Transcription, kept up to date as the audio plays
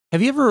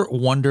Have you ever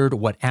wondered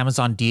what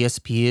Amazon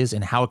DSP is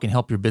and how it can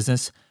help your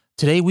business?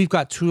 Today, we've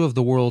got two of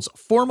the world's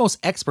foremost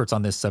experts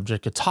on this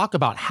subject to talk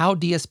about how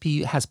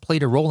DSP has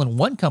played a role in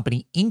one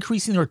company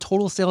increasing their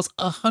total sales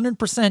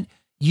 100%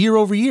 year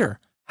over year.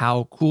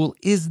 How cool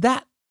is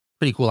that?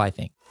 Pretty cool, I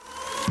think.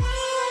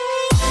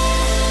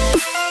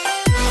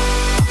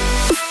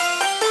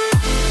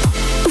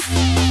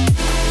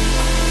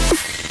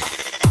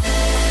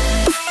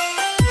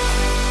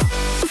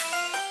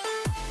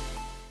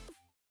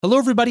 Hello,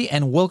 everybody,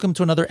 and welcome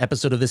to another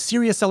episode of the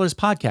Serious Sellers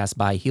Podcast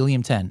by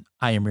Helium 10.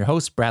 I am your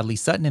host, Bradley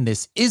Sutton, and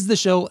this is the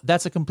show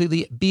that's a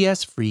completely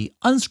BS-free,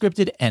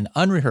 unscripted, and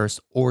unrehearsed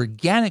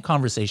organic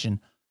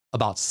conversation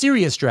about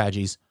serious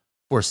strategies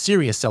for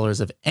serious sellers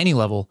of any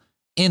level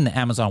in the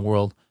Amazon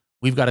world.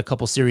 We've got a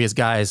couple serious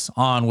guys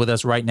on with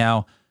us right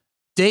now.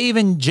 Dave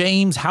and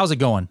James, how's it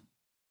going?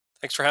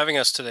 Thanks for having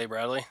us today,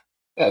 Bradley.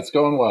 Yeah, it's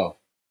going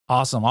well.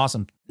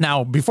 Awesome.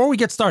 Now, before we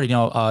get started,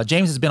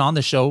 James has been on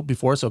the show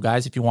before, so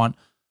guys, if you want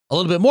a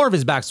little bit more of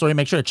his backstory,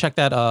 make sure to check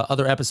that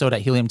other episode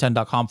at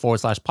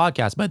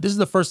helium10.com/podcast. But this is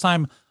the first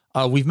time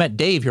we've met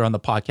Dave here on the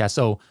podcast.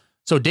 So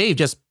Dave,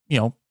 just,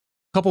 a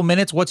couple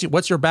minutes.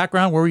 What's your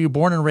background? Where were you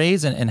born and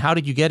raised? And how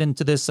did you get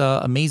into this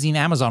amazing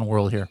Amazon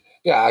world here?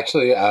 Yeah,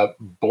 actually,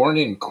 born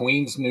in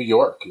Queens, New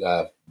York.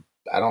 I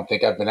don't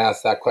think I've been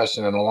asked that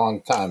question in a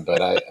long time,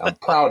 but I'm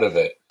proud of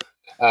it.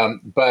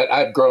 But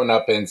I've grown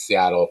up in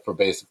Seattle for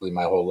basically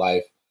my whole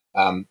life.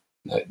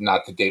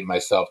 Not to date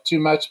myself too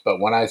much, but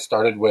when I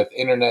started with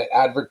internet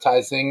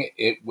advertising,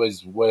 it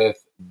was with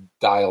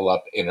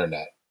dial-up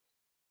internet.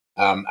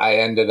 I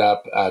ended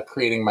up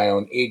creating my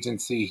own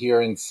agency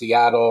here in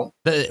Seattle.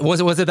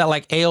 Was it that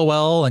like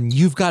AOL and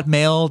You've Got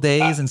Mail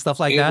days and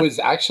stuff like that? It was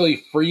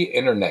actually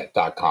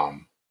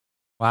freeinternet.com.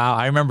 Wow,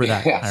 I remember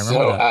that. Yeah,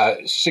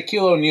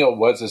 Shaquille O'Neal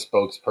was a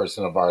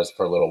spokesperson of ours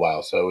for a little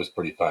while, so it was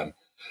pretty fun.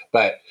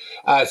 But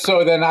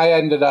so then I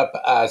ended up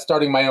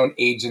starting my own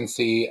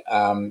agency.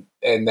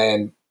 And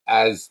then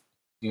as,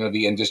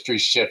 the industry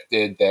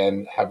shifted,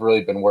 then have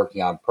really been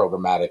working on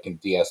programmatic and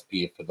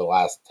DSP for the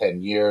last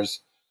 10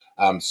 years.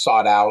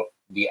 Sought out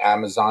the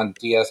Amazon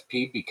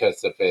DSP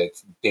because of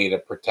its data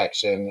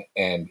protection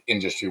and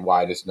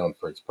industry-wide is known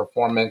for its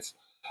performance.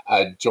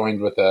 Joined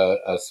with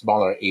a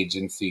smaller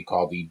agency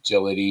called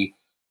Agility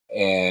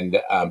and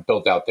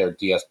built out their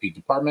DSP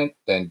department,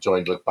 then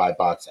joined with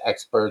BuyBox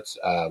Experts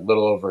a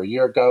little over a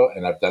year ago,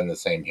 and I've done the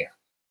same here.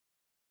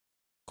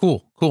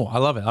 Cool. I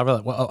love it.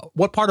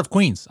 What part of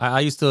Queens?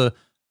 I used to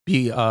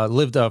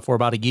lived for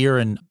about a year,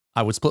 and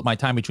I would split my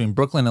time between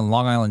Brooklyn and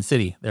Long Island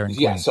City there in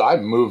Queens. Yeah, so I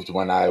moved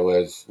when I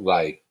was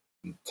like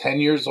 10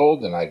 years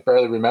old, and I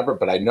barely remember,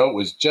 but I know it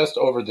was just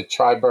over the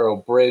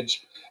Triborough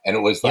Bridge, and it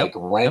was like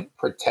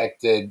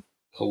rent-protected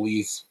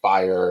police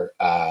fire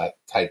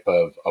type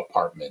of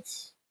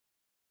apartments.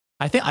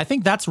 I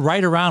think that's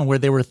right around where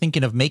they were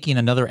thinking of making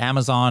another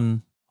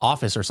Amazon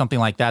office or something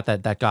like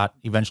that got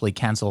eventually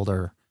canceled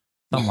or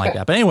something like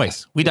that. But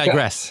anyways, we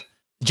digress.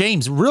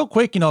 James, real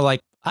quick, I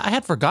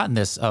had forgotten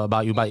this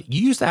about you, but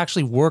you used to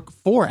actually work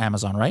for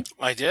Amazon, right?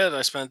 I did.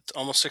 I spent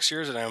almost 6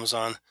 years at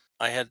Amazon.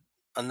 I had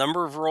a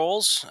number of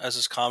roles, as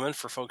is common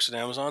for folks at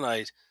Amazon.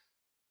 I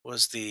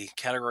was the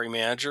category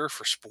manager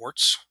for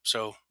sports.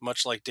 So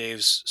much like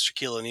Dave's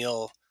Shaquille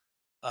O'Neal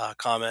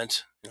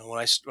comment,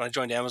 when I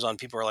joined Amazon,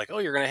 people were like, "Oh,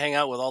 you're going to hang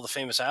out with all the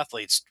famous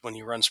athletes when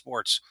you run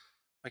sports."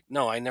 Like,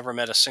 no, I never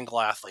met a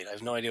single athlete. I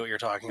have no idea what you're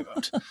talking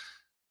about.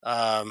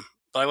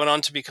 But I went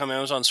on to become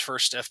Amazon's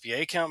first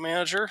FBA account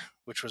manager,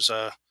 which was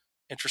a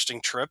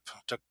interesting trip.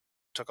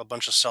 Took a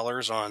bunch of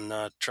sellers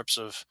on trips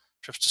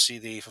to see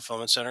the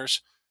fulfillment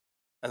centers,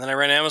 and then I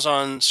ran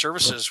Amazon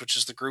Services, which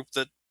is the group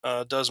that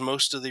does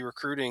most of the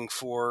recruiting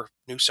for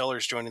new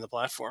sellers joining the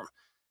platform.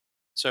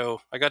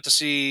 So I got to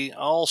see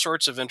all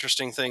sorts of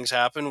interesting things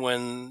happen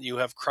when you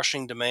have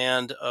crushing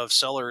demand of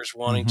sellers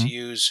wanting to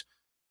use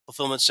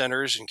fulfillment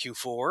centers in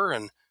Q4,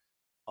 and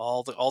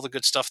all the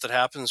good stuff that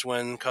happens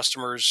when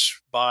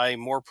customers buy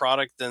more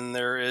product than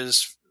there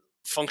is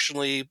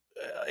functionally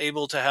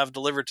able to have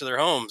delivered to their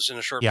homes in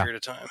a short period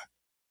of time.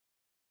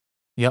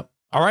 Yep.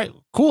 All right,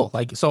 cool.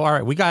 All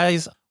right,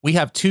 we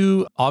have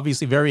two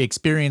obviously very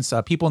experienced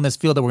people in this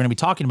field that we're going to be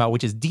talking about,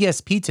 which is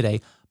DSP today.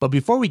 But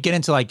before we get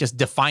into just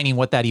defining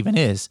what that even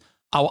is,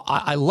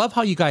 I love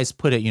how you guys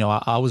put it.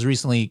 I was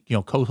recently,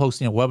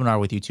 co-hosting a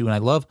webinar with you two, and I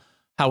love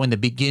how in the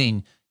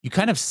beginning you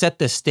kind of set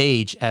the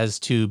stage as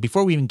to,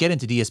 before we even get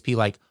into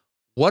DSP,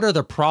 what are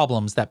the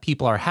problems that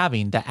people are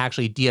having that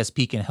actually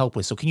DSP can help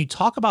with? So can you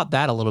talk about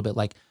that a little bit?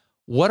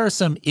 What are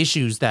some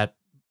issues that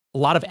a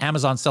lot of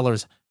Amazon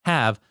sellers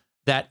have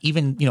that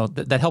even,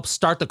 that helps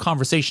start the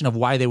conversation of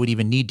why they would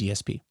even need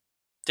DSP?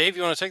 Dave,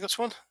 you want to take this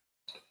one?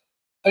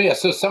 Oh, yeah.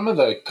 So some of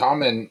the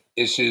common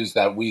issues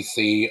that we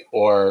see,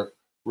 or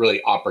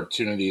really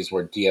opportunities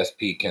where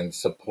DSP can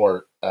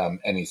support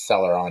any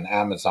seller on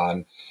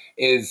Amazon,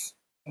 is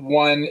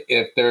one,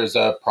 if there's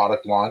a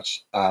product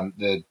launch,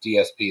 the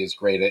DSP is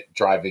great at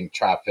driving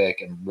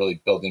traffic and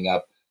really building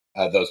up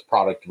those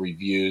product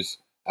reviews,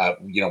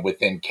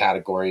 within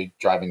category,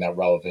 driving that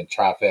relevant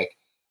traffic.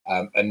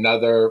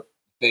 Another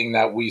thing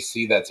that we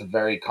see that's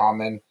very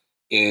common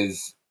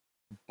is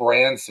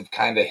brands have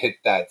kind of hit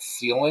that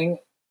ceiling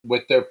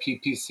with their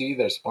PPC,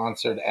 their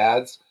sponsored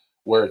ads,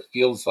 where it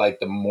feels like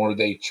the more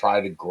they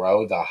try to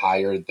grow, the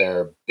higher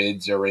their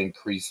bids are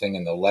increasing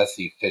and the less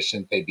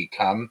efficient they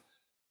become.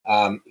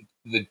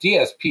 The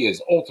DSP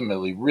is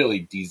ultimately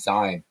really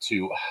designed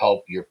to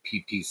help your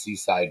PPC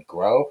side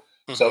grow.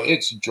 So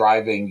it's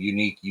driving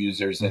unique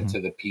users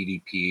into the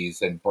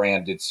PDPs and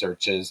branded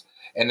searches,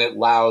 and it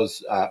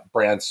allows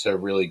brands to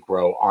really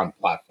grow on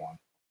platform.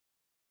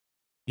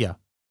 Yeah.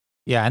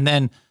 Yeah. And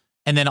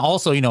then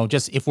also,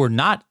 just if we're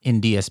not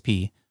in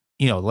DSP,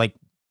 like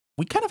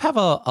we kind of have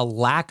a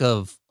lack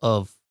of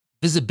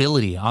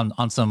visibility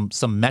on some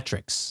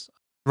metrics,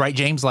 right,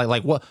 James?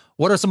 Like what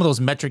are some of those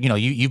metrics?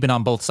 You've been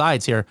on both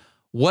sides here.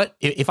 What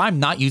if I'm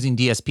not using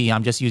DSP,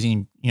 I'm just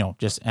using,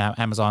 just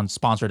Amazon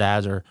sponsored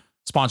ads or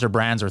sponsored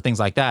brands or things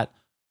like that.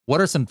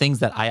 What are some things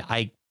that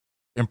I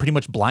am pretty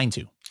much blind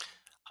to?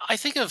 I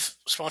think of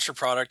sponsored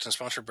product and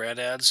sponsored brand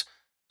ads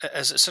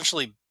as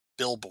essentially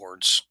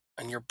billboards,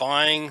 and you're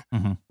buying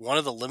one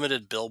of the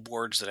limited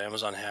billboards that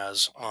Amazon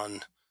has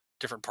on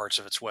different parts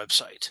of its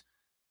website.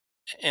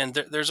 And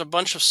there's a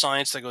bunch of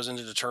science that goes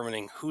into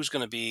determining who's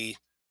going to be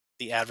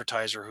the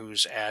advertiser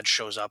whose ad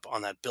shows up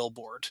on that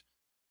billboard.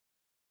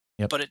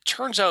 Yep. But it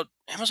turns out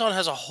Amazon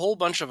has a whole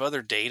bunch of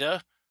other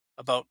data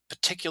about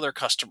particular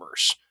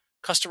customers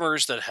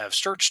that have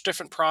searched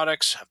different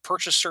products, have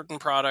purchased certain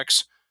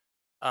products,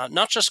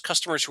 not just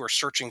customers who are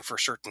searching for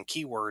certain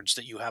keywords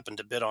that you happen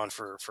to bid on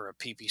for a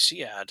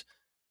PPC ad,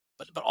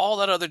 but all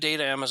that other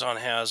data Amazon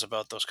has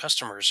about those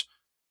customers.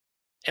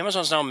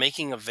 Amazon's now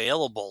making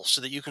available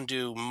so that you can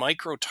do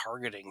micro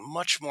targeting,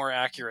 much more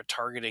accurate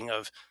targeting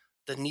of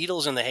the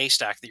needles in the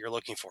haystack that you're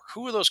looking for.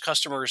 Who are those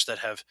customers that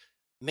have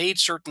made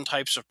certain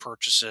types of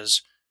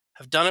purchases,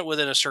 have done it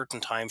within a certain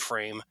time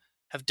frame,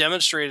 have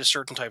demonstrated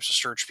certain types of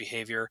search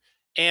behavior,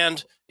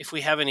 and if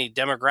we have any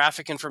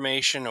demographic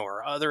information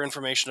or other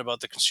information about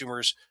the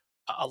consumers,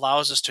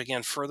 allows us to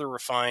again further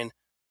refine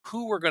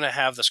who we're going to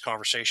have this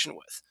conversation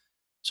with.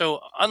 So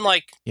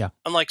unlike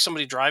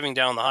somebody driving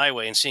down the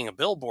highway and seeing a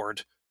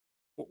billboard,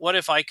 what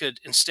if I could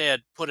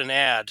instead put an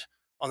ad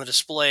on the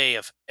display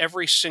of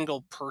every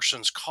single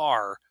person's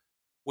car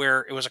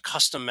where it was a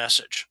custom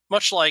message?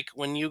 Much like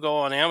when you go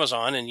on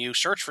Amazon and you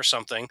search for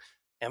something,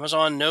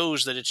 Amazon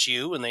knows that it's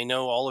you and they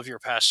know all of your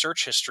past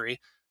search history.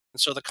 And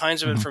so the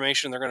kinds of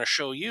information they're going to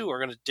show you are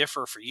going to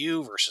differ for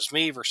you versus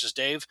me versus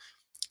Dave.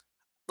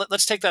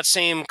 Let's take that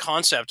same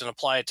concept and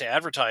apply it to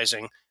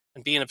advertising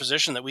and be in a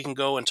position that we can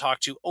go and talk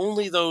to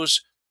only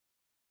those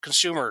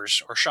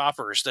consumers or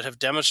shoppers that have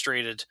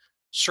demonstrated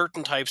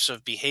certain types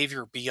of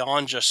behavior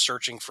beyond just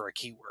searching for a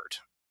keyword.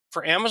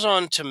 For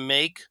Amazon to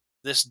make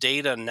this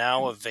data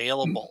now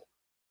available,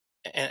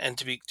 and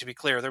to be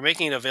clear, they're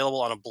making it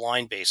available on a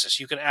blind basis.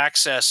 You can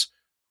access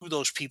who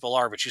those people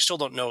are, but you still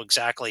don't know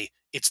exactly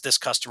it's this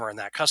customer and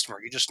that customer.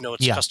 You just know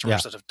it's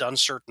customers that have done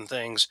certain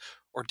things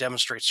or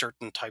demonstrate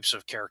certain types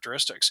of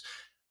characteristics.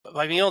 But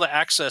by being able to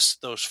access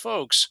those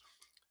folks,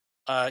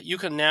 you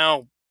can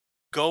now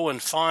go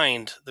and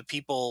find the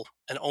people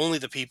and only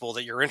the people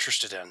that you're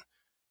interested in.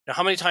 Now,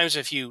 how many times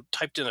have you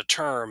typed in a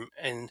term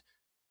and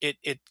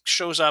it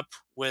shows up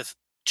with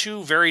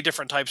two very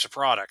different types of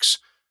products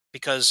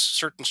because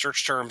certain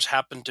search terms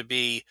happen to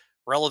be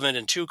relevant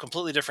in two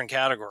completely different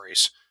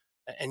categories?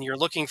 And you're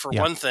looking for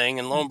one thing,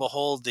 and lo and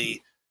behold,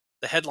 the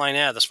headline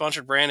ad, the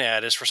sponsored brand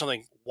ad, is for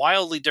something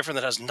wildly different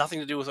that has nothing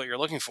to do with what you're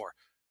looking for.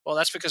 Well,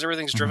 that's because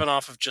everything's driven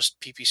off of just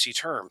PPC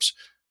terms.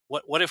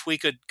 What if we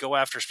could go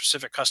after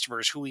specific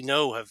customers who we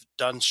know have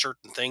done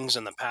certain things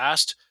in the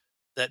past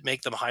that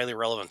make them highly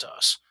relevant to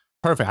us?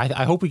 Perfect.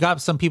 I hope we got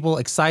some people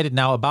excited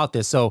now about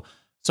this. So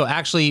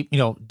actually,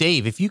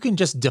 Dave, if you can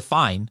just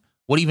define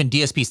what even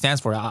DSP stands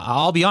for,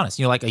 I'll be honest,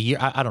 like a year,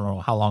 I don't know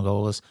how long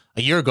ago it was,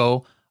 a year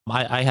ago,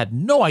 I had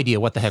no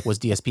idea what the heck was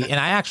DSP. And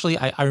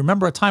I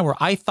remember a time where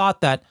I thought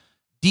that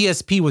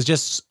DSP was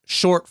just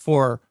short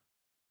for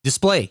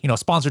display,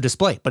 sponsored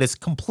display, but it's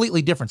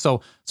completely different.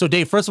 So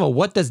Dave, first of all,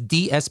 what does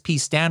DSP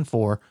stand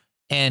for?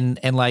 And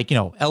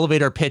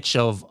elevator pitch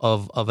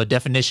of a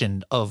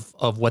definition of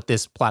what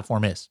this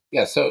platform is.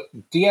 Yeah, so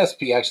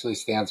DSP actually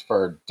stands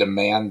for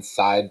demand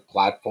side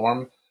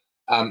platform.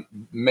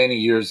 Many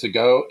years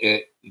ago,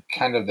 it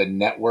kind of the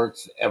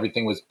networks,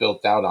 everything was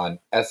built out on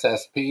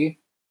SSP,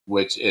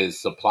 which is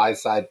supply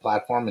side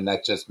platform, and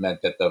that just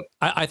meant that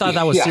I thought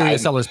that was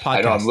Serious Sellers Podcast.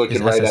 I know, I'm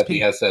looking right at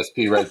the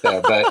SSP right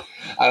there, but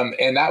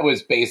and that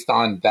was based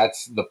on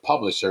that's the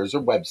publishers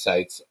or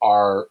websites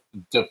are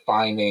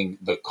defining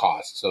the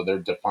cost, so they're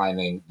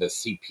defining the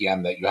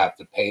CPM that you have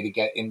to pay to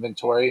get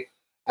inventory.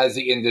 As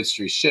the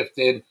industry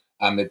shifted,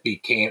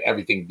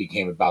 everything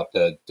became about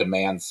the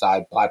demand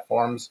side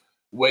platforms,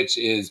 which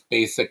is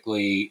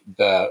basically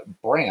the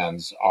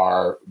brands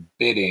are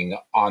bidding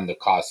on the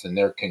cost, and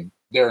they're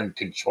in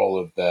control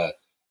of the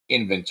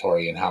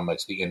inventory and how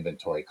much the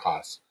inventory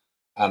costs.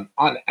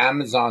 On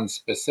Amazon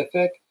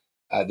specific,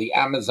 the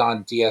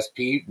Amazon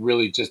DSP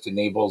really just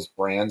enables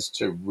brands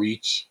to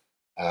reach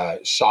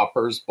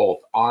shoppers both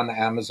on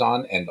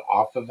Amazon and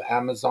off of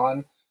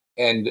Amazon.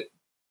 And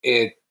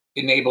it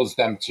enables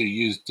them to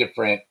use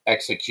different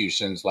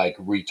executions like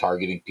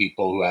retargeting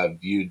people who have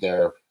viewed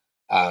their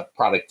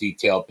product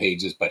detail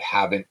pages but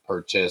haven't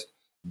purchased,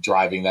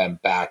 driving them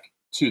back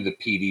to the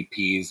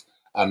PDPs.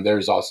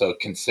 There's also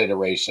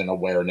consideration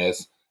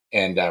awareness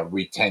and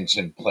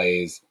retention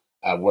plays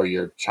where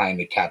you're trying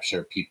to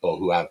capture people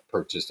who have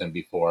purchased them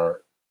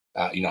before,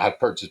 have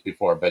purchased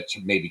before, but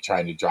maybe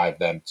trying to drive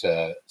them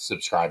to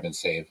subscribe and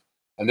save.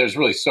 And there's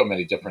really so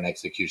many different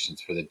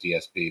executions for the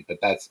DSP, but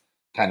that's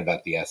kind of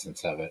at the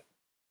essence of it.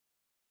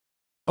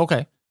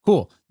 Okay,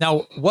 cool.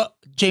 Now,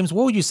 James,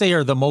 what would you say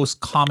are the most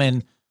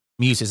common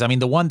uses? I mean,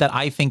 the one that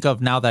I think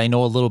of now that I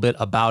know a little bit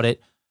about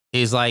it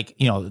is like,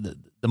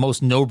 the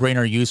most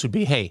no-brainer use would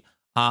be, hey,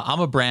 I'm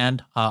a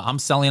brand, I'm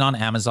selling on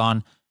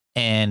Amazon,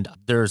 and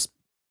there's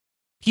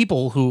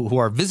people who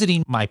are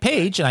visiting my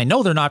page, and I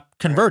know they're not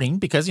converting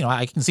because,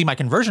 I can see my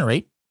conversion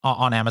rate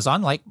on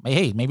Amazon. Like,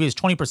 hey, maybe it's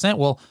 20%.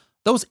 Well,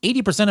 those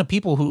 80% of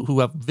people who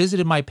have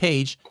visited my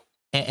page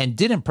and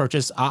didn't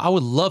purchase, I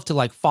would love to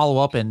like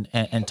follow up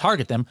and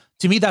target them.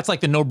 To me, that's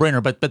like the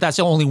no-brainer, but that's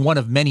only one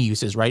of many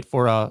uses, right,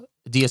 for a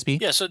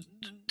DSP? Yeah, so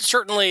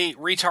certainly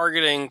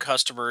retargeting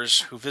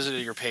customers who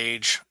visited your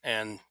page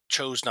and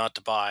chose not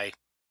to buy,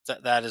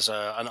 that is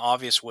an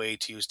obvious way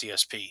to use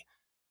DSP.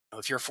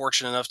 If you're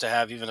fortunate enough to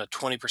have even a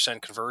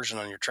 20% conversion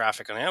on your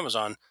traffic on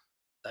Amazon,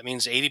 that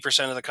means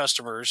 80% of the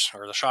customers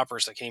or the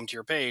shoppers that came to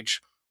your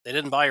page, they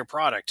didn't buy your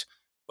product.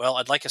 Well,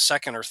 I'd like a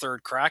second or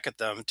third crack at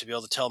them to be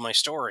able to tell my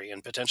story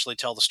and potentially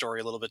tell the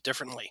story a little bit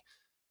differently.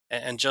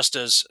 And just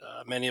as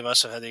many of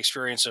us have had the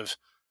experience of,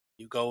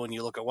 you go and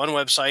you look at one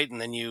website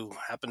and then you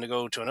happen to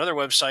go to another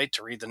website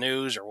to read the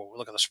news or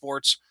look at the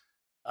sports,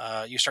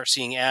 you start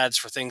seeing ads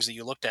for things that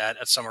you looked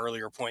at some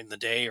earlier point in the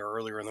day or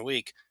earlier in the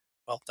week.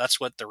 Well, that's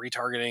what the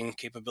retargeting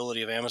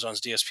capability of Amazon's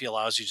DSP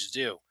allows you to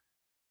do.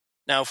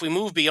 Now, if we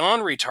move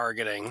beyond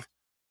retargeting,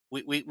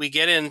 we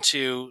get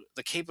into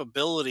the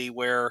capability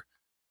where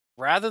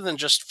rather than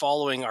just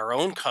following our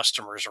own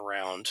customers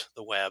around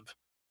the web,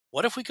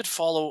 what if we could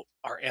follow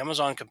our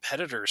Amazon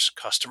competitors'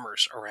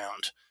 customers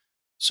around?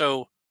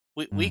 So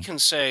we can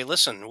say,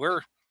 listen,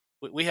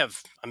 we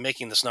have, I'm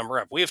making this number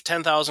up, we have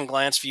 10,000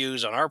 glance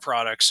views on our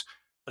products,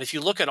 but if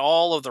you look at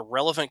all of the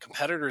relevant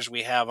competitors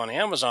we have on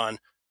Amazon,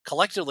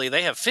 collectively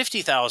they have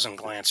 50,000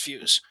 glance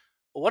views.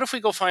 Well, what if we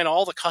go find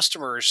all the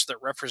customers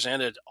that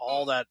represented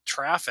all that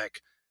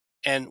traffic,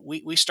 and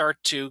we start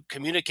to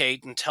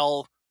communicate and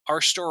tell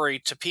our story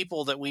to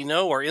people that we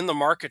know are in the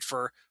market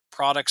for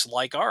products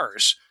like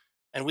ours?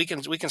 And we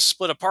can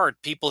split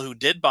apart people who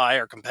did buy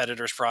our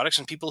competitors' products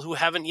and people who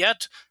haven't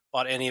yet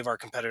bought any of our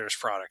competitors'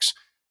 products.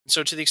 And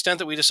so to the extent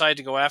that we decide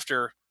to go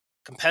after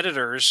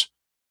competitors,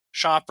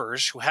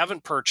 shoppers who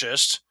haven't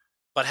purchased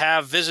but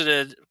have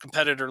visited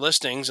competitor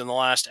listings in the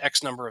last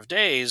X number of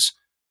days,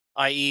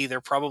 i.e. they're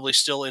probably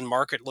still in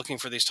market looking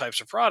for these types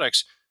of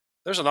products,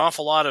 there's an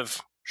awful lot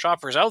of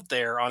shoppers out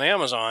there on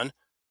Amazon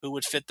who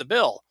would fit the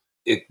bill.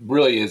 It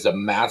really is a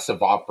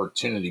massive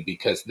opportunity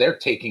because they're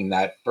taking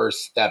that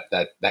first step,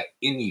 that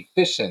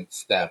inefficient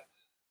step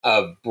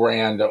of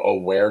brand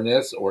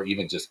awareness or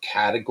even just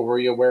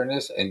category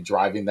awareness, and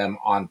driving them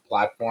on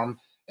platform.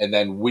 And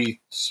then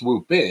we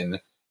swoop in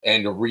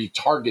and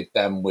retarget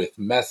them with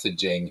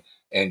messaging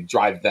and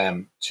drive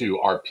them to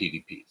our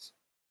PDPs.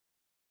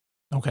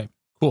 Okay,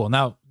 cool.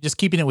 Now, just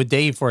keeping it with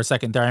Dave for a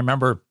second there, I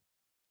remember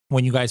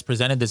when you guys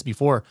presented this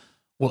before.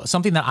 Well,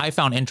 something that I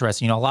found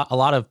interesting, a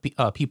lot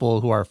of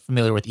people who are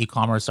familiar with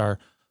e-commerce are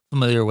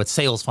familiar with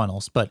sales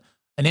funnels, but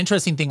an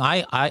interesting thing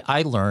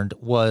I learned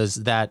was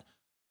that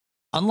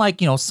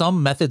unlike,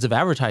 some methods of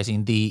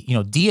advertising, the,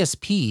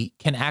 DSP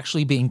can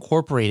actually be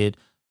incorporated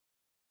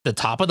the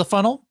top of the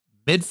funnel,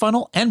 mid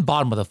funnel, and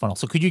bottom of the funnel.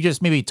 So could you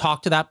just maybe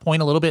talk to that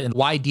point a little bit and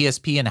why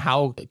DSP and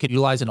how it could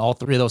utilize in all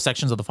three of those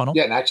sections of the funnel?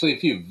 Yeah, and actually,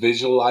 if you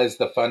visualize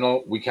the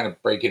funnel, we kind of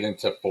break it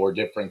into 4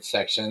 different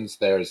sections.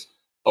 There's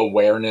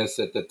awareness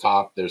at the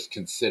top, there's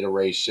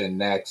consideration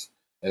next,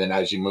 and then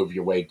as you move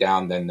your way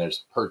down, then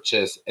there's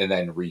purchase, and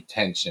then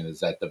retention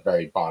is at the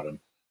very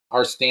bottom.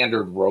 Our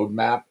standard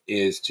roadmap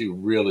is to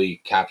really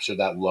capture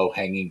that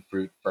low-hanging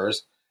fruit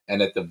first, and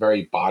at the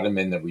very bottom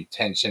in the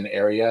retention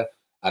area,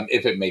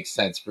 if it makes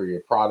sense for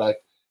your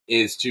product,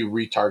 is to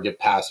retarget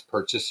past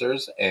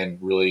purchasers and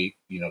really,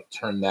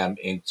 turn them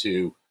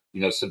into,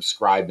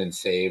 subscribe and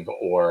save,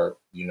 or,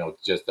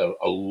 just a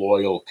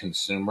loyal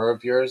consumer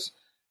of yours.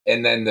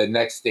 And then the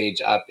next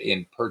stage up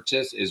in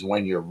purchase is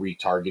when you're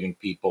retargeting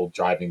people,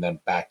 driving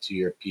them back to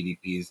your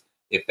PDPs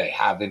if they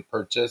haven't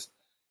purchased.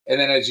 And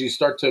then as you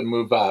start to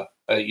move up,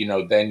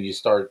 then you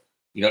start,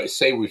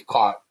 say we've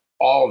caught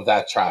all of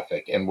that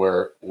traffic and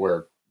we're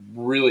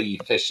really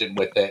efficient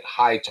with it,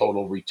 high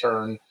total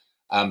return.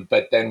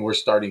 But then we're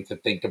starting to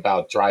think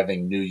about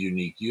driving new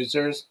unique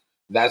users.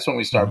 That's when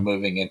we start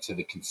moving into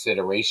the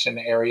consideration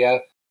area.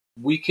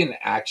 We can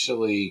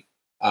actually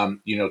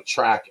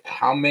track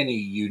how many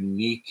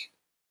unique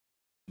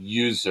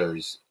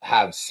users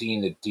have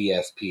seen a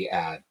DSP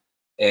ad.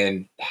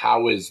 And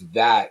how is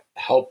that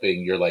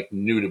helping your like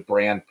new to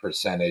brand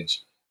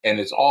percentage? And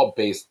it's all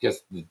based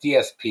because the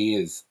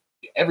DSP is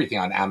everything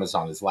on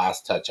Amazon is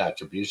last touch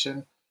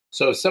attribution.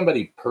 So if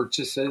somebody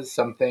purchases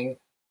something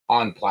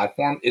on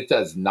platform, it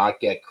does not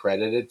get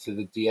credited to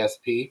the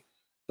DSP,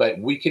 but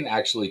we can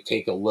actually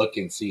take a look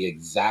and see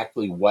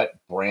exactly what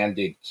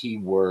branded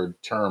keyword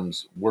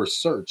terms were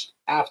searched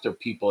after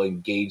people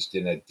engaged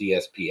in a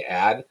DSP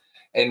ad.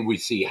 And we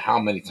see how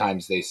many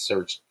times they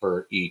searched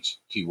for each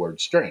keyword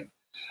string.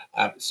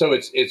 So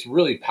it's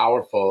really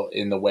powerful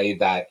in the way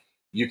that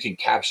you can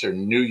capture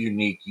new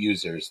unique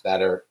users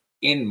that are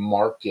in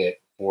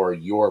market for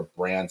your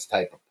brand's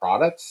type of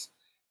products,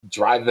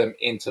 drive them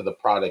into the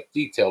product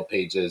detail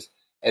pages,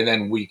 and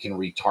then we can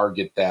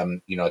retarget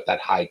them, at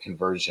that high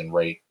conversion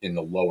rate in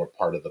the lower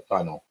part of the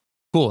funnel.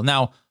 Cool.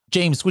 Now,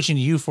 James, switching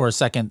to you for a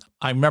second,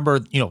 I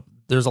remember,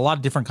 there's a lot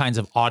of different kinds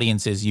of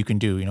audiences you can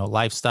do,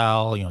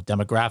 lifestyle,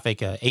 demographic,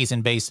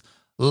 ASIN based.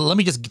 Let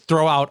me just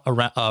throw out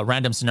a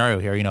random scenario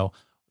here.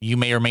 You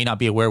may or may not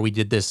be aware, we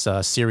did this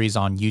series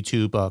on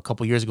YouTube a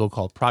couple years ago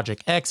called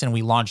Project X, and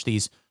we launched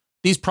these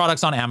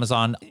products on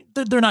Amazon.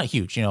 They're not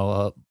huge,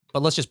 but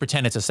let's just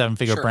pretend it's a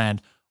 7-figure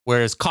brand.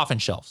 Whereas Coffin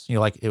Shelves,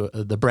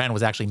 the brand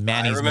was actually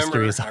Manny's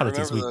Mysterious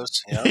Oddities.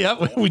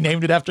 We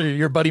named it after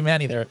your buddy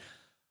Manny there.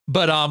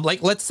 But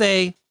let's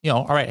say,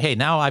 all right, hey,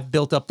 now I've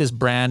built up this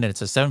brand and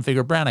it's a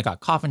 7-figure brand. I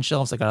got Coffin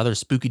Shelves, I got other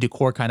spooky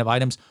decor kind of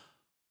items.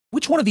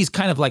 Which one of these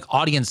kind of like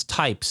audience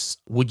types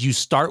would you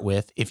start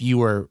with if you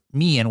were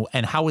me,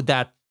 and how would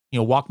that,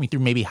 walk me through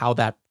maybe how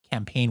that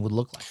campaign would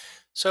look like?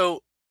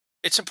 So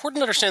it's important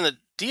to understand that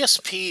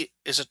DSP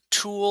is a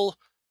tool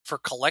for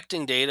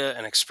collecting data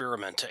and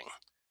experimenting.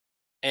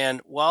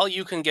 And while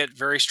you can get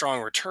very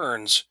strong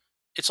returns,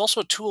 it's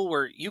also a tool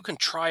where you can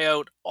try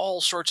out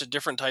all sorts of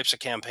different types of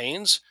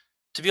campaigns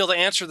to be able to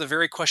answer the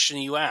very question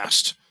you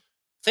asked.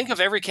 Think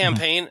of every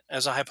campaign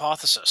as a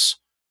hypothesis.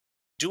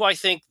 Do I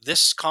think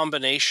this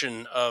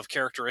combination of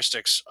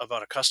characteristics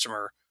about a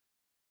customer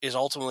is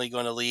ultimately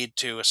going to lead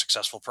to a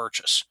successful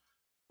purchase?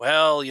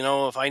 Well,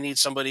 if I need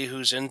somebody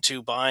who's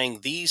into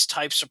buying these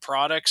types of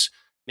products,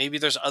 maybe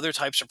there's other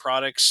types of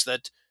products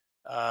that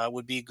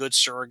would be good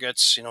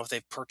surrogates. If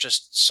they've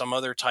purchased some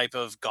other type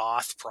of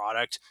goth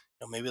product,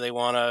 maybe they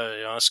want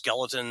a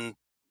skeleton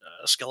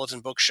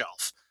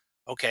bookshelf.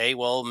 Okay,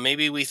 well,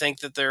 maybe we think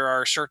that there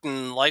are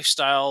certain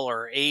lifestyle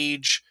or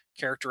age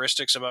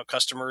characteristics about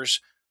customers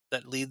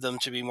that lead them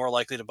to be more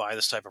likely to buy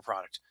this type of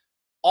product.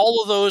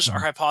 All of those are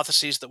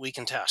hypotheses that we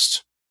can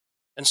test.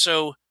 And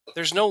so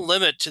there's no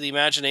limit to the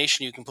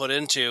imagination you can put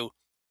into,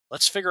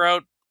 let's figure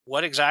out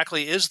what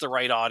exactly is the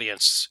right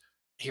audience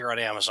here on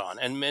Amazon.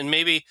 And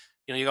maybe,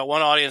 you got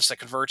one audience that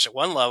converts at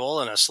one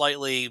level and a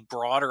slightly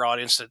broader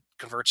audience that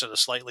converts at a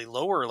slightly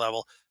lower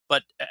level.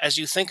 But as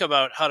you think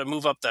about how to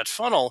move up that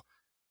funnel,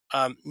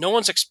 no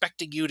one's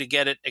expecting you to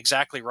get it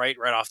exactly right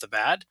off the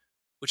bat,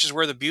 which is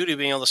where the beauty of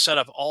being able to set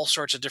up all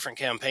sorts of different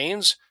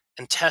campaigns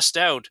and test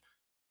out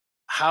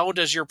how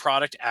does your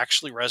product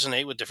actually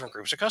resonate with different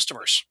groups of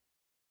customers.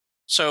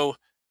 So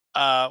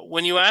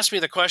when you ask me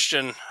the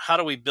question, how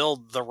do we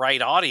build the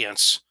right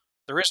audience?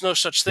 There is no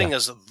such thing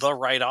as the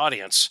right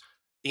audience.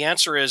 The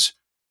answer is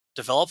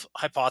develop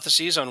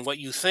hypotheses on what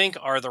you think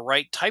are the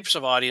right types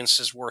of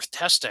audiences worth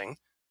testing,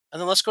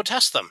 and then let's go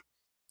test them.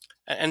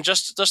 And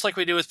just like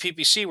we do with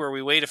PPC, where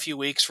we wait a few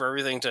weeks for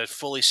everything to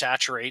fully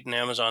saturate in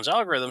Amazon's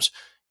algorithms,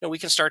 we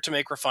can start to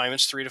make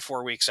refinements 3 to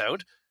 4 weeks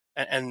out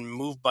and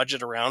move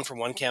budget around from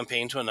one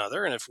campaign to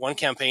another. And if one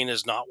campaign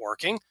is not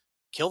working,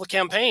 kill the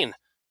campaign.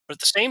 But at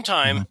the same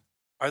time,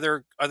 are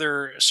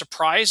there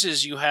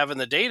surprises you have in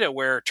the data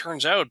where it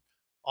turns out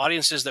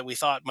audiences that we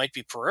thought might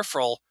be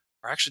peripheral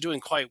are actually doing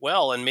quite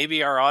well, and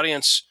maybe our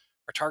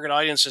target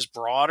audience is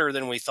broader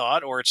than we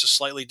thought, or it's a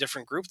slightly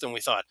different group than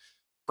we thought?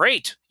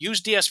 Great.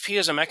 Use DSP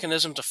as a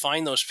mechanism to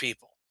find those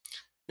people.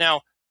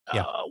 Now,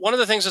 one of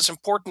the things that's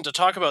important to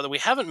talk about that we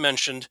haven't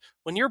mentioned,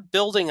 when you're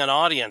building an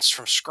audience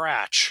from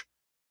scratch,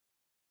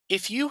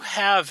 if you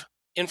have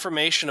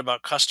information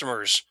about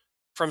customers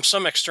from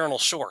some external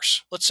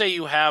source, let's say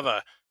you have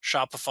a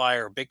Shopify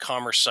or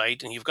BigCommerce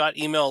site and you've got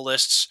email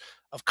lists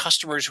of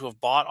customers who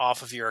have bought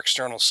off of your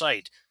external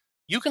site,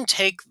 you can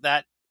take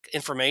that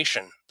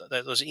information,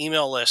 those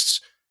email lists,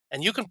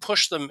 and you can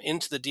push them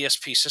into the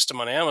DSP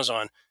system on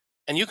Amazon,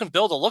 and you can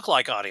build a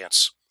lookalike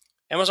audience.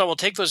 Amazon will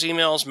take those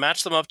emails,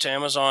 match them up to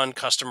Amazon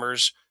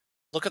customers,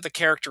 look at the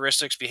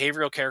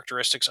behavioral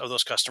characteristics of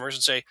those customers,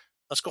 and say,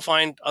 let's go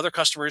find other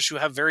customers who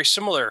have very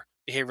similar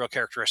behavioral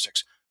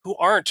characteristics, who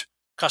aren't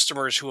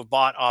customers who have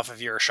bought off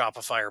of your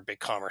Shopify or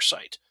BigCommerce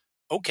site.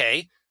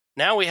 Okay,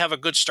 now we have a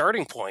good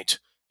starting point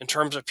in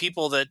terms of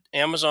people that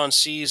Amazon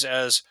sees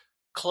as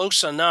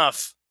close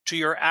enough to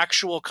your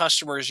actual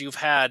customers you've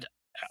had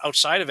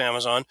outside of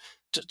Amazon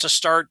to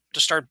start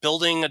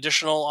building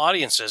additional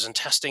audiences and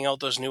testing out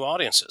those new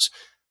audiences.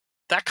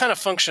 That kind of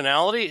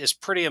functionality is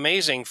pretty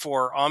amazing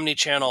for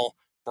omni-channel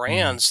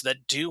brands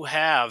that do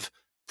have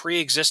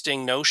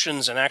pre-existing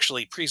notions and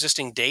actually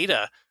pre-existing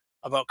data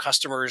about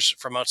customers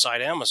from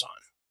outside Amazon.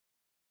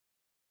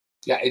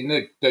 Yeah, and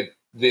the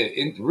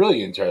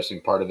really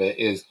interesting part of it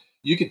is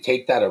you could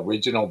take that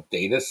original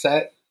data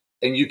set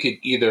and you could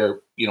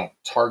either,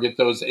 target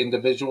those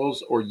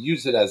individuals or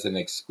use it as an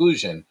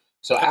exclusion.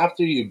 So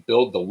after you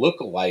build the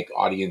lookalike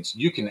audience,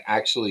 you can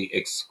actually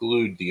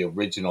exclude the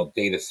original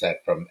data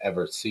set from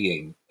ever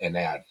seeing an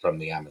ad from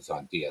the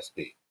Amazon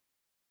DSP.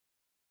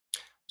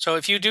 So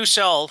if you do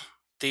sell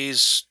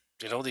these,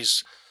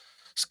 these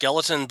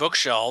skeleton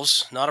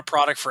bookshelves, not a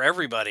product for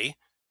everybody,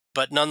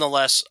 but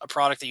nonetheless a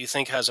product that you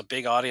think has a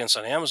big audience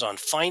on Amazon,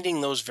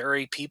 finding those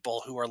very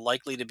people who are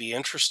likely to be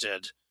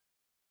interested,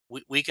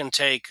 we can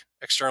take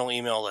external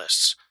email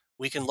lists.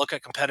 We can look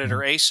at competitor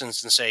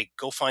ASINs and say,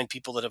 go find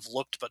people that have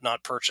looked but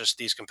not purchased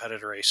these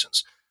competitor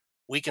ASINs.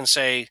 We can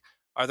say,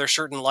 are there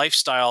certain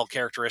lifestyle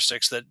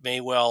characteristics that may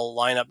well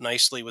line up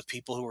nicely with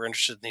people who are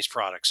interested in these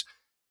products?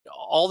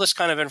 All this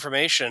kind of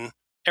information,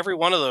 every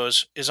one of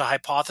those is a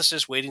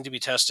hypothesis waiting to be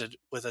tested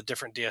with a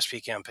different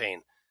DSP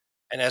campaign.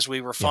 And as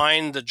we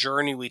refine the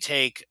journey we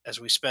take, as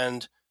we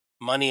spend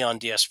money on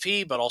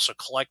DSP, but also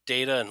collect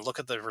data and look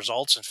at the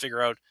results and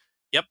figure out,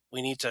 yep,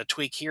 we need to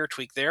tweak here,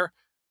 tweak there,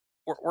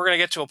 we're going to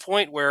get to a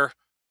point where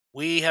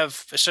we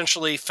have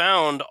essentially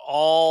found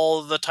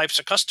all the types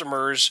of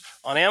customers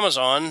on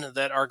Amazon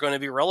that are going to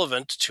be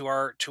relevant to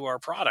our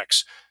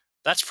products.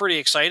 That's pretty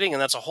exciting, and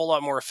that's a whole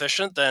lot more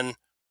efficient than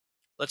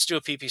let's do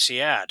a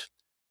PPC ad.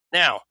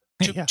 Now,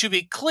 to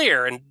be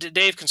clear, and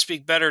Dave can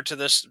speak better to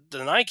this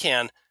than I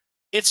can,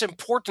 it's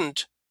important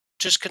to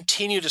just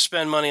continue to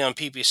spend money on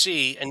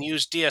PPC and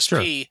use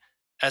DSP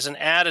as an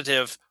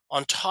additive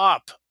on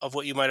top of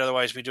what you might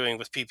otherwise be doing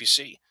with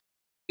PPC.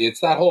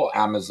 It's that whole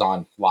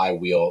Amazon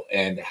flywheel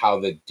and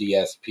how the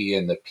DSP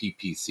and the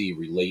PPC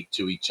relate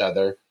to each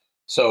other.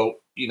 So,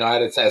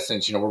 at its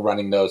essence, we're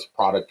running those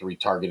product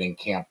retargeting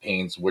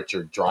campaigns, which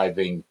are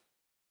driving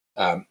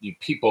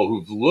people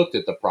who've looked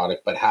at the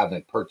product but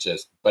haven't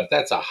purchased, but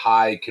that's a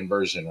high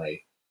conversion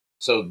rate.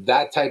 So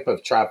that type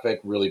of traffic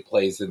really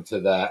plays into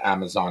the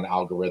Amazon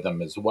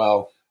algorithm as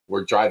well.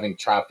 We're driving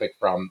traffic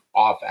from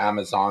off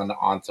Amazon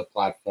onto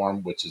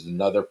platform, which is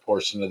another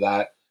portion of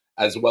that,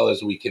 as well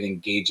as we can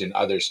engage in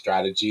other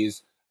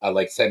strategies,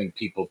 like sending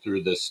people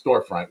through the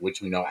storefront,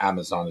 which we know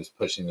Amazon is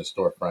pushing the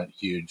storefront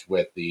huge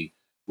with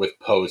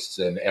posts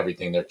and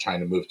everything. They're trying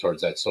to move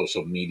towards that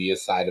social media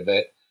side of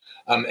it.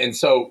 And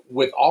so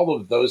with all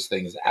of those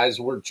things, as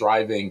we're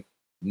driving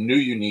new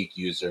unique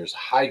users,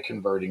 high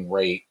converting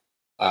rate,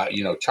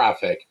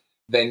 traffic,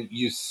 then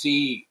you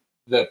see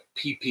the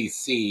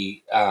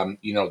PPC,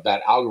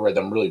 that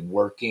algorithm really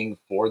working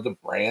for the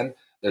brand.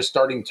 They're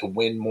starting to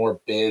win more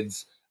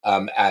bids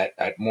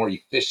at more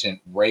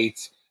efficient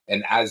rates.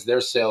 And as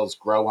their sales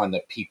grow on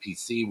the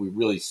PPC, we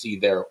really see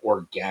their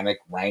organic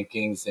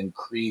rankings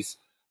increase.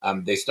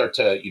 They start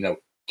to,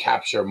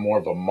 capture more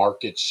of a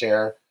market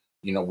share,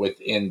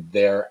 within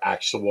their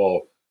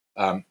actual,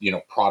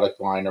 product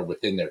line or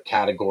within their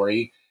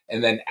category.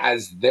 And then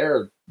as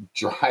they're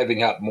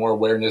driving up more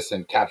awareness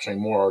and capturing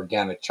more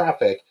organic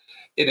traffic,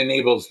 it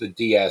enables the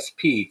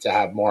DSP to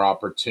have more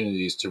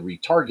opportunities to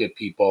retarget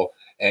people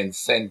and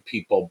send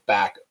people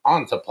back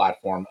onto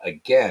platform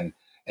again.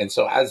 And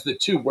so as the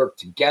two work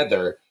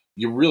together,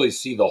 you really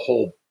see the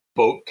whole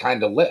boat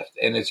kind of lift.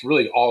 And it's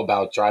really all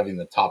about driving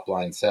the top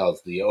line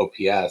sales, the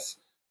OPS,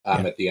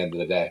 at the end of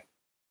the day.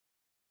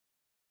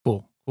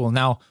 Cool.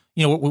 Now,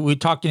 we're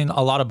talking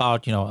a lot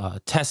about,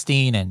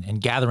 testing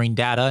and gathering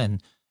data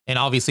and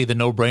obviously the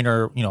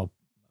no-brainer,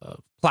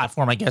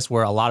 platform, I guess,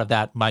 where a lot of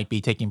that might be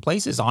taking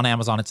place is on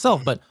Amazon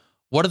itself. But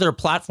what other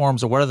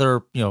platforms or what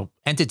other,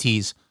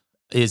 entities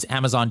is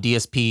Amazon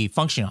DSP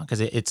functioning on?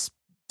 Because it's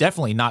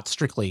definitely not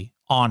strictly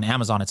on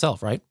Amazon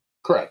itself, right?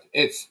 Correct.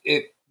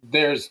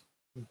 There's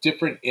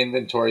different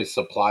inventory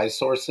supply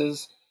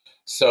sources.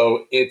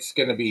 So it's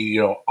going to be,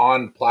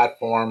 on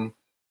platform.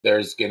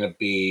 There's going to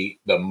be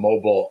the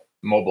mobile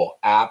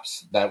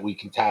apps that we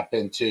can tap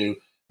into.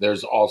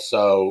 There's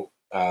also,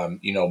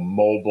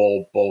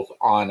 mobile, both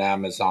on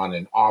Amazon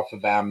and off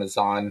of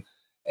Amazon.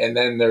 And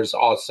then there's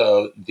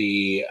also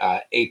the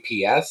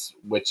APS,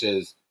 which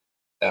is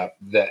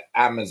the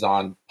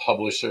Amazon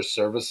Publisher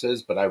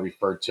Services, but I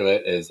refer to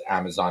it as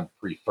Amazon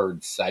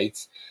Preferred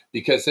Sites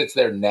because it's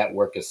their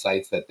network of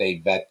sites that they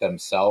vet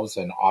themselves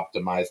and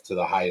optimize to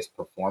the highest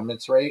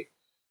performance rate.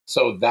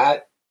 So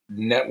that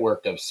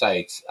network of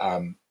sites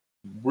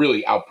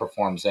really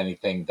outperforms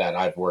anything that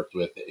I've worked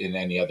with in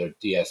any other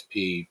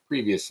DSP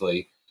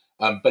previously.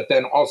 But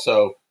then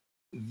also,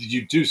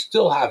 you do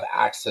still have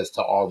access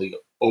to all the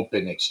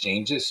open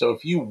exchanges. So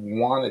if you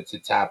wanted to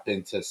tap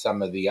into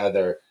some of the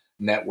other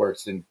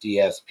networks and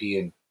DSP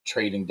and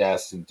trading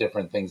desks and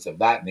different things of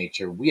that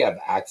nature, we have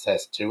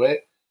access to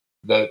it.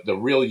 The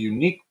real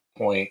unique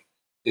point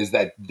is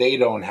that they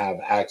don't have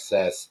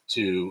access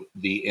to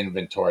the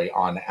inventory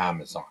on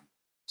Amazon.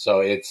 So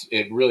it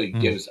really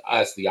gives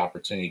us the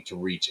opportunity to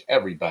reach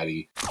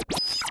everybody.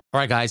 All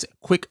right, guys,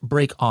 quick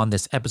break on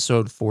this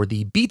episode for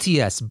the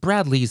BTS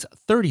Bradley's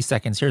 30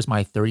 seconds. Here's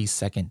my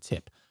 30-second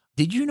tip.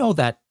 Did you know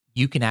that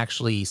you can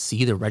actually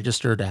see the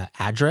registered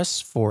address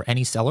for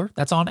any seller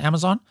that's on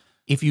Amazon?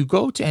 If you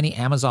go to any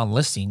Amazon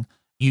listing,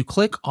 you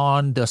click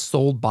on the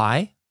sold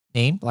by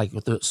name, like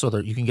so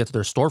that you can get to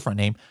their storefront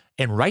name,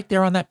 and right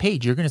there on that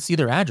page, you're going to see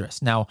their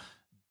address. Now,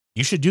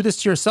 you should do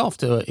this to yourself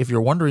to if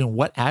you're wondering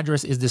what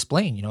address is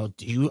displaying.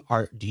 Do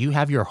you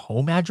have your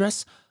home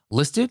address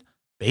listed?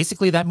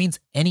 Basically, that means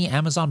any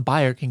Amazon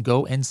buyer can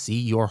go and see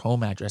your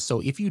home address.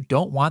 So if you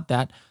don't want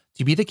that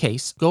to be the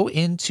case, go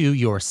into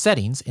your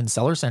settings in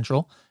Seller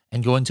Central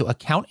and go into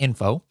account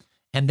info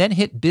and then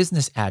hit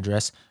business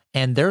address.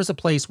 And there's a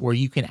place where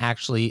you can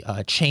actually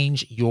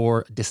change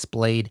your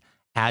displayed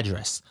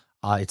address.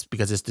 It's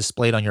because it's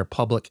displayed on your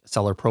public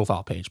seller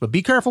profile page. But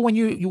be careful when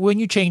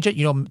you change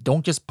it.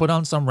 Don't just put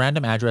on some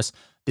random address.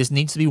 This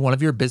needs to be one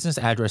of your business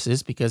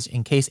addresses because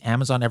in case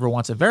Amazon ever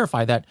wants to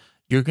verify that,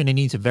 you're going to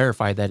need to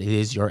verify that it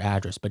is your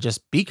address. But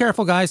just be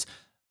careful, guys.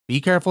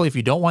 Be careful. If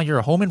you don't want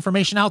your home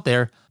information out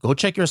there, go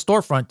check your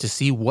storefront to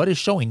see what is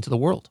showing to the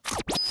world.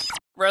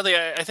 Bradley,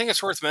 I think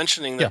it's worth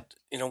mentioning that,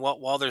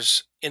 while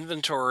there's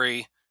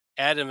inventory,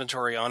 ad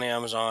inventory on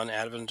Amazon,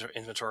 ad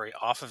inventory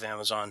off of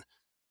Amazon,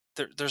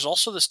 there's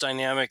also this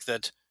dynamic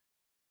that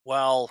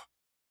while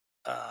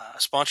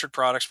sponsored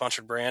product,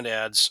 sponsored brand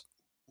ads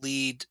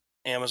lead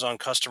Amazon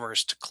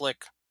customers to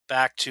click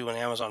back to an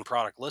Amazon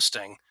product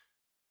listing,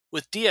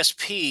 with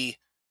DSP,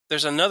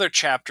 there's another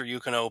chapter you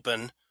can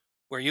open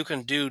where you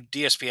can do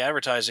DSP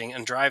advertising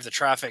and drive the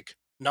traffic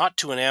not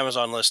to an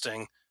Amazon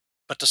listing,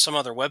 but to some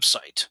other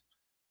website.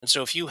 And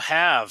so if you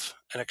have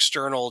an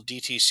external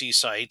DTC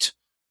site,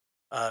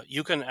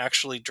 you can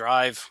actually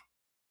drive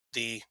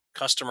the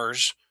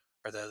customers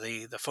or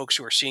the folks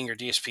who are seeing your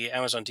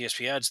Amazon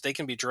DSP ads, they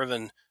can be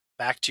driven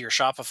back to your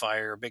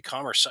Shopify or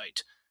BigCommerce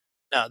site.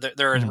 Now,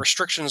 there are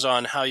restrictions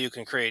on how you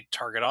can create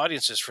target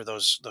audiences for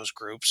those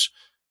groups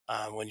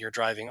when you're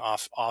driving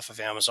off of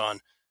Amazon,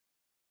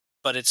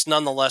 but it's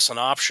nonetheless an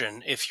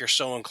option if you're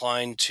so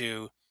inclined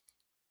to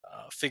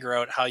figure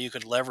out how you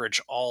could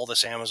leverage all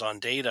this Amazon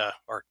data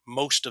or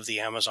most of the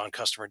Amazon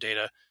customer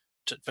data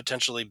to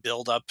potentially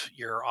build up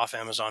your off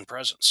Amazon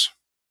presence.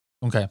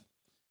 Okay.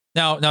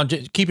 Now,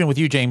 keeping with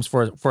you, James,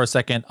 for a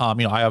second,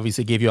 I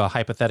obviously gave you a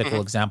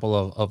hypothetical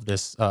example of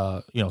this,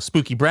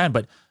 spooky brand,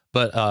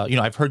 but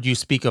I've heard you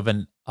speak of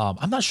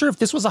I'm not sure if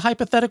this was a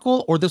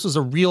hypothetical or this was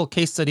a real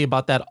case study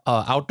about that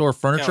outdoor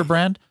furniture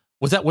brand.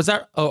 Was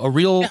that a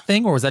real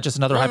thing, or was that just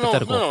another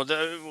hypothetical?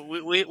 No.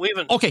 We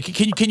haven't. Okay,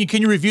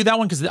 can you review that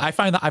one, because I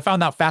found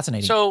that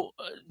fascinating. So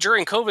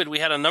during COVID, we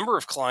had a number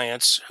of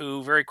clients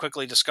who very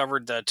quickly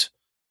discovered that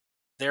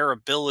their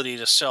ability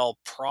to sell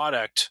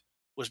product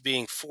was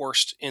being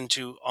forced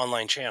into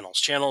online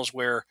channels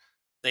where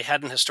they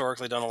hadn't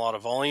historically done a lot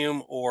of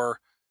volume, or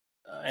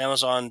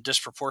Amazon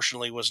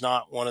disproportionately was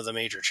not one of the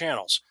major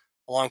channels.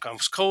 Along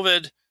comes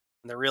COVID,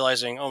 and they're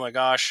realizing, oh my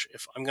gosh,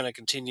 if I'm going to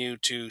continue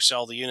to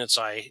sell the units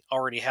I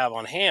already have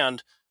on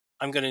hand,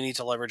 I'm going to need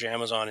to leverage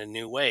Amazon in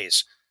new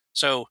ways.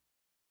 So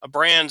a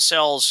brand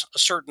sells a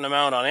certain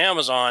amount on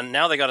Amazon.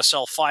 Now they got to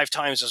sell 5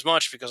 times as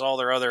much because all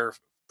their other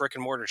brick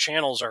and mortar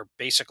channels are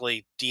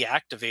basically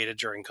deactivated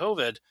during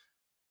COVID.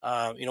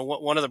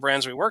 One of the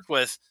brands we worked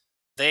with,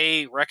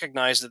 they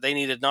recognized that they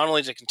needed not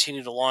only to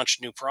continue to launch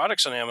new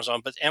products on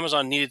Amazon, but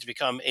Amazon needed to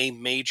become a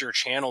major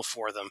channel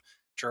for them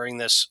during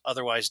this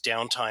otherwise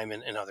downtime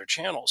in other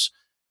channels.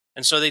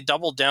 And so they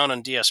doubled down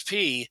on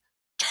DSP,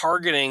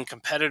 targeting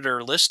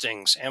competitor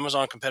listings,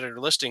 Amazon competitor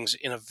listings,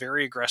 in a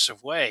very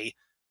aggressive way,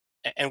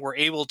 and were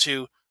able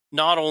to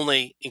not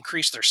only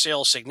increase their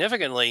sales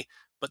significantly,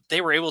 but they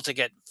were able to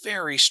get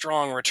very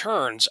strong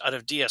returns out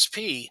of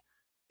DSP,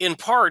 in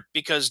part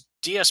because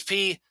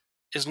DSP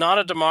is not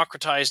a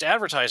democratized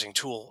advertising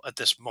tool at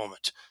this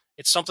moment.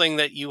 It's something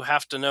that you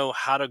have to know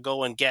how to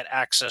go and get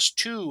access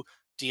to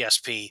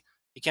DSP.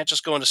 You can't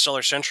just go into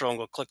Seller Central and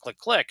go click, click,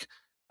 click.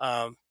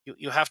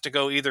 You have to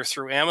go either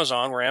through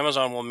Amazon, where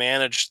Amazon will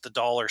manage the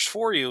dollars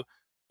for you,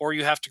 or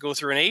you have to go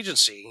through an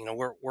agency.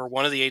 We're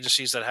one of the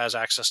agencies that has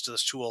access to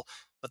this tool,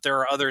 but there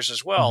are others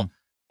as well.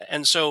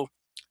 And so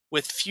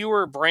with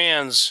fewer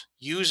brands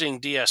using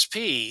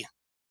DSP,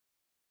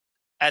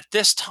 at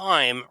this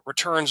time,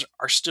 returns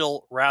are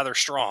still rather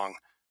strong.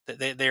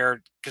 They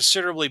are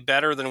considerably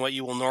better than what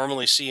you will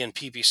normally see in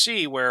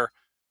PPC, where,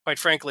 quite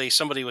frankly,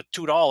 somebody with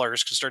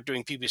 $2 can start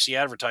doing PPC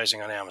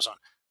advertising on Amazon.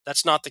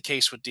 That's not the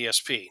case with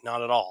DSP,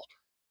 not at all.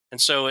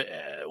 And so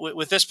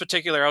with this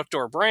particular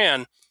outdoor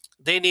brand,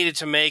 they needed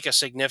to make a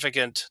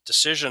significant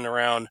decision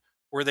around,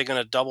 were they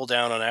going to double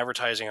down on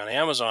advertising on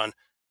Amazon?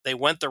 They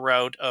went the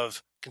route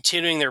of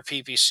continuing their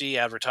PPC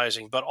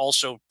advertising, but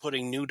also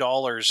putting new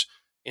dollars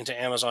into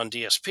Amazon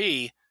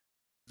DSP.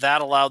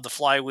 That allowed the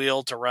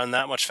flywheel to run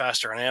that much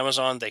faster on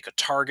Amazon. They could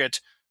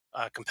target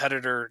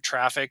competitor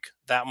traffic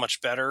that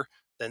much better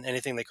than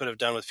anything they could have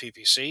done with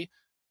PPC.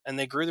 And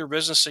they grew their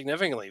business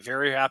significantly.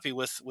 Very happy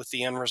with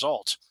the end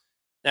result.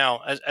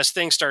 Now, as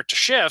things start to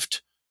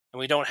shift, and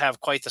we don't have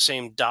quite the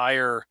same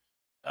dire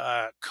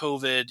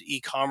COVID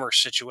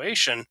e-commerce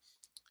situation,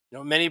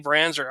 many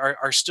brands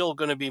are still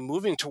going to be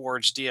moving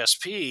towards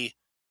DSP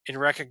in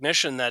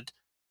recognition that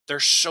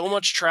there's so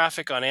much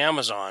traffic on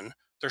Amazon.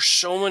 There's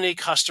so many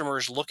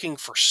customers looking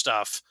for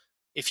stuff.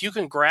 If you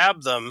can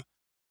grab them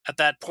at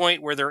that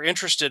point where they're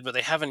interested, but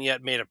they haven't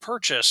yet made a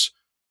purchase,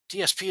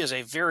 DSP is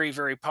a very,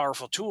 very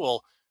powerful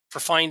tool for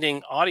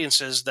finding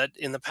audiences that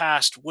in the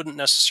past wouldn't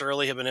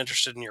necessarily have been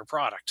interested in your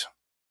product.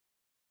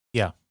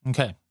 Yeah.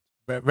 Okay.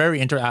 Very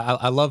interesting.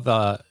 I love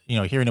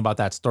hearing about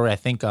that story. I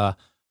think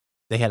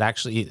they had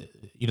actually,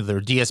 their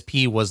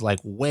DSP was like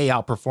way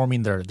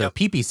outperforming their Yep.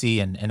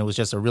 PPC, and it was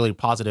just a really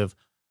positive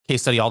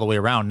case study all the way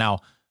around. Now,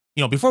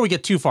 before we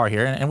get too far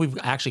here, and we've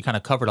actually kind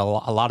of covered a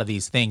lot of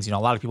these things, a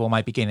lot of people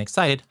might be getting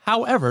excited.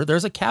 However,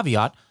 there's a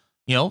caveat.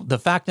 The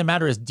fact of the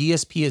matter is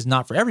DSP is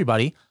not for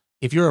everybody.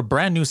 If you're a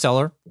brand new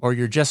seller or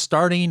you're just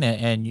starting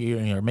and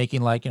you're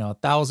making like, $1,000,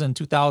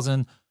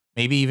 $2,000,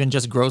 maybe even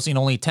just grossing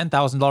only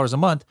 $10,000 a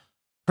month,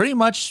 pretty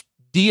much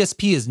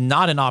DSP is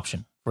not an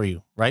option for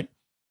you, right?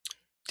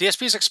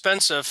 DSP is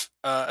expensive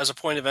as a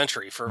point of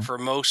entry for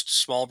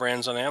most small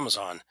brands on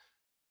Amazon.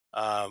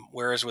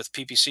 Whereas with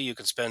PPC, you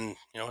can spend,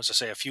 as I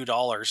say, a few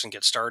dollars and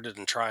get started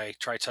and try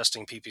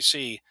testing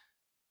PPC.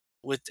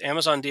 With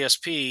Amazon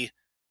DSP,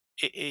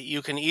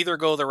 you can either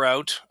go the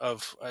route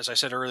of, as I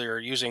said earlier,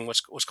 using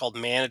what's called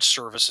managed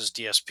services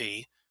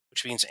DSP,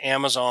 which means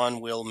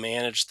Amazon will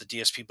manage the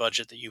DSP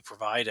budget that you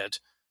provided.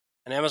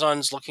 And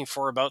Amazon's looking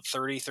for about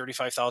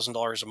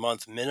 $35,000 a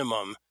month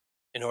minimum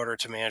in order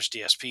to manage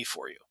DSP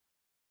for you.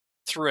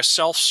 Through a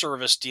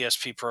self-service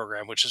DSP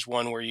program, which is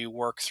one where you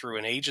work through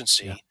an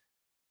agency,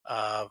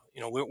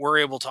 we're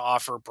able to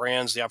offer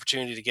brands the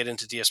opportunity to get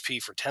into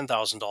DSP for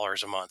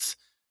 $10,000 a month.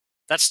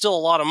 That's still a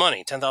lot of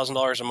money,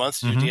 $10,000 a month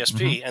to do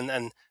DSP.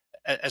 And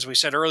as we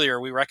said earlier,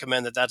 we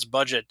recommend that that's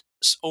budget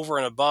over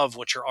and above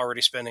what you're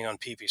already spending on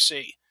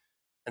PPC.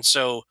 And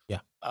so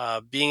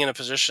being in a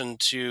position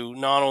to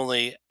not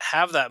only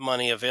have that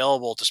money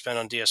available to spend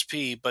on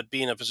DSP, but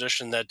be in a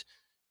position that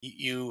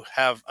you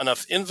have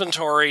enough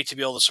inventory to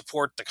be able to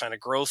support the kind of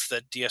growth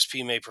that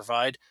DSP may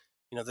provide.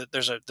 That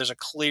there's a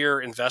clear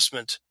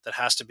investment that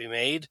has to be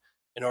made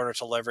in order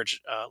to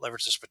leverage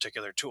this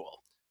particular tool.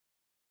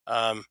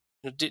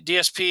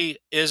 DSP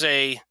is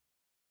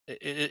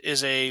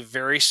a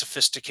very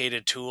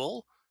sophisticated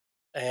tool,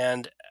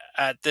 and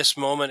at this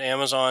moment,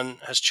 Amazon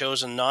has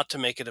chosen not to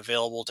make it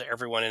available to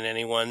everyone and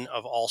anyone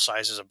of all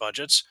sizes of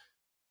budgets,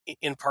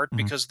 in part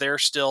because they're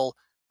still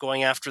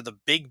going after the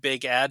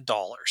big ad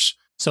dollars.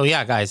 So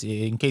yeah, guys,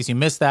 in case you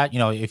missed that,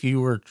 if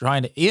you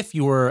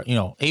were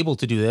able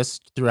to do this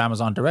through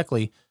Amazon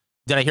directly,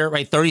 did I hear it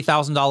right?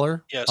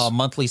 $30,000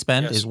 monthly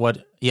spend is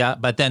what? Yeah,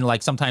 but then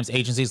like sometimes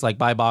agencies like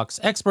Buybox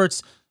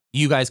Experts,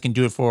 you guys can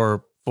do it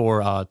for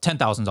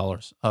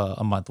 $10,000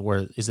 a month,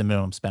 where is the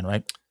minimum spend,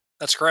 right?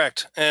 That's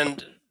correct.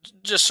 And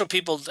just so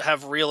people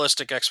have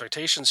realistic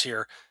expectations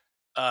here,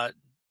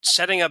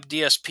 setting up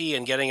DSP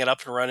and getting it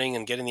up and running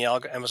and getting the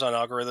Amazon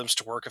algorithms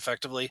to work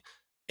effectively,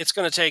 it's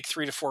going to take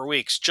 3 to 4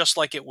 weeks, just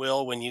like it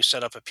will when you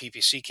set up a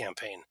PPC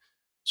campaign.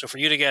 So for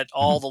you to get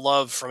all the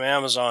love from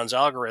Amazon's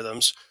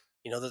algorithms,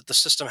 that the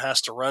system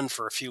has to run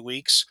for a few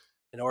weeks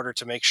in order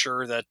to make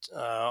sure that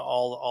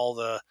all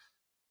the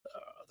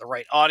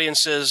right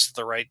audiences,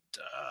 the right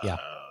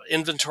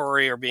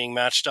inventory are being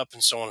matched up,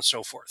 and so on and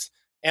so forth.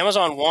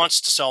 Amazon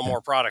wants to sell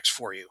more products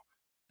for you,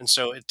 and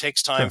so it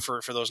takes time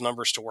for those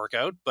numbers to work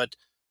out. But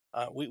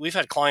we've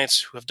had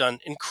clients who have done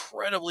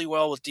incredibly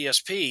well with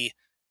DSP,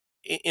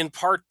 in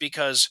part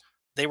because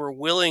they were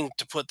willing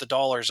to put the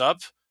dollars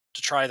up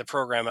to try the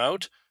program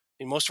out.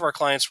 I mean, most of our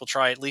clients will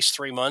try at least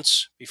 3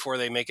 months before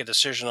they make a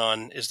decision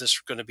on, is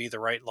this going to be the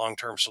right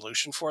long-term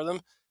solution for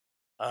them?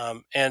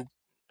 And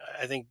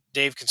I think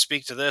Dave can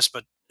speak to this,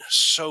 but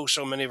so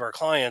many of our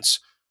clients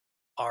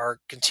are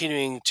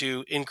continuing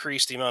to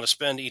increase the amount of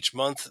spend each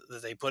month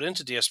that they put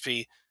into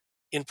DSP,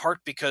 in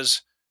part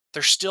because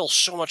there's still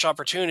so much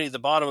opportunity at the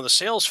bottom of the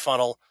sales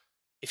funnel.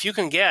 If you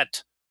can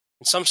get,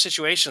 in some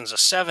situations, a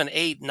 7,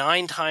 8,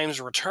 9 times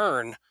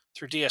return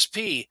through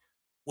DSP,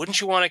 wouldn't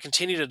you want to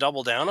continue to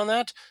double down on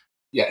that?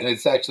 Yeah, and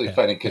it's actually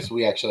funny because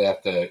we actually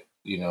have to,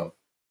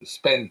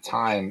 spend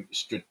time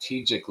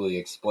strategically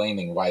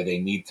explaining why they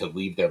need to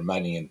leave their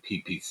money in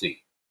PPC,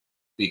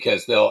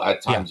 because they'll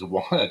at times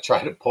want to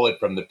try to pull it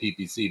from the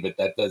PPC, but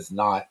that does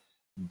not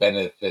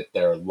benefit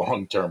their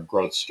long-term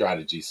growth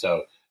strategy.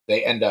 So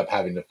they end up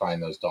having to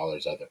find those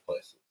dollars other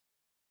places.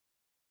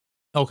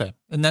 Okay.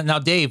 And then now,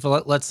 Dave,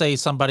 let's say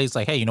somebody's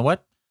like, hey, you know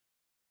what?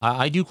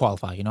 I do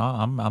qualify.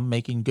 I'm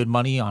making good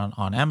money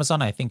on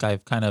Amazon. I think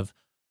I've kind of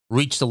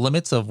reached the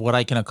limits of what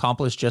I can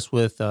accomplish just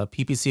with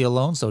PPC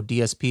alone. So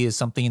DSP is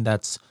something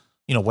that's,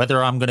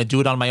 whether I'm going to do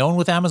it on my own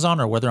with Amazon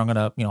or whether I'm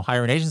going to,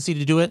 hire an agency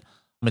to do it,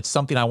 it's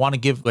something I want to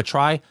give a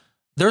try.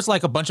 There's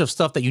like a bunch of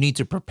stuff that you need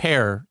to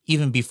prepare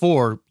even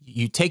before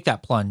you take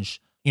that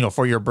plunge,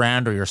 for your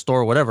brand or your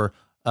store or whatever.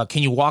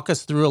 Can you walk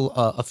us through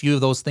a few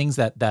of those things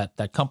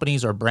that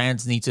companies or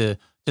brands need to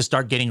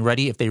start getting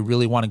ready if they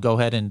really want to go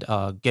ahead and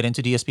get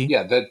into DSP?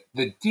 Yeah,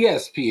 the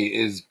DSP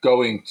is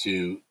going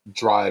to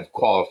drive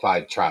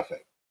qualified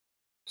traffic.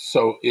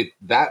 So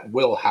that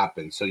will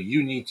happen. So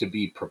you need to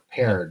be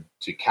prepared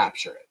to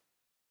capture it.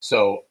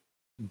 So,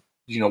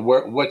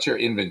 what's your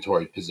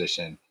inventory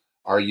position?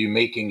 Are you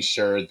making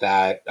sure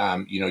that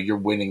you're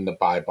winning the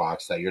buy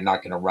box, that you're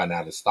not going to run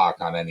out of stock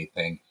on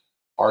anything?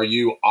 Are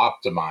you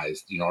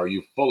optimized? Are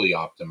you fully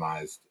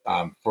optimized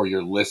for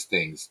your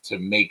listings to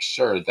make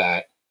sure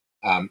that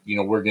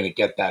we're going to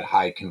get that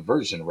high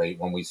conversion rate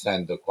when we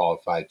send the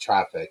qualified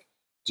traffic?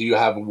 Do you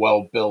have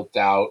well built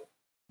out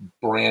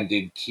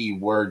branded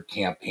keyword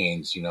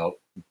campaigns?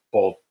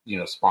 Both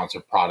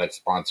sponsored products,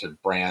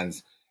 sponsored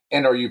brands,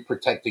 and are you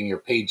protecting your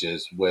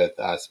pages with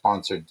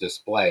sponsored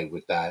display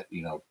with that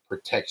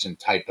protection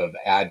type of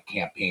ad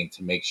campaign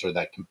to make sure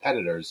that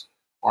competitors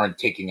aren't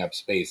taking up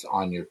space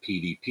on your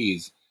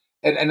PDPs?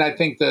 And I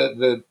think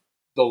the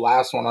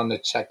last one on the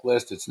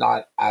checklist, it's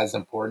not as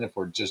important if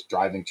we're just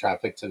driving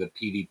traffic to the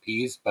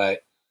PDPs,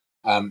 but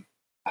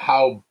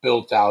how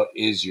built out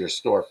is your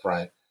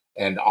storefront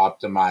and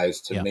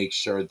optimized to make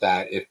sure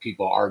that if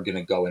people are going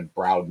to go in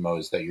browse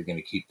modes, that you're going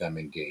to keep them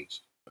engaged?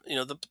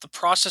 The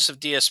process of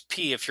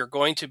DSP, if you're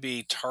going to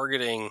be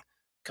targeting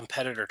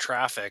competitor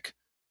traffic,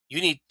 you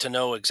need to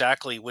know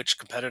exactly which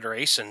competitor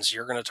ASINs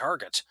you're going to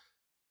target.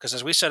 Because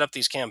as we set up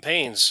these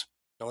campaigns,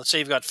 let's say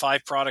you've got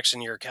 5 products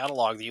in your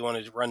catalog that you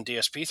want to run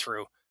DSP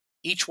through.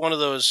 Each one of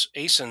those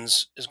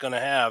ASINs is going to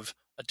have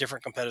a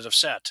different competitive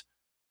set.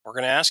 We're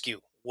going to ask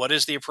you, what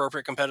is the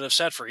appropriate competitive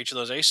set for each of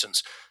those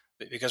ASINs?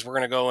 Because we're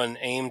going to go and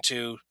aim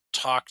to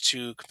talk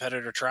to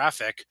competitor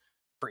traffic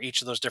for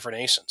each of those different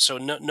ASINs. So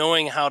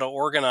knowing how to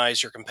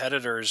organize your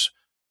competitors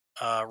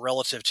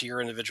relative to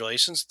your individual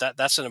ASINs,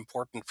 that's an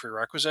important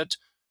prerequisite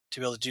to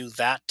be able to do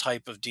that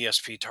type of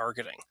DSP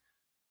targeting.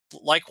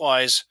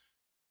 Likewise,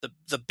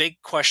 the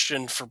big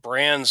question for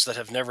brands that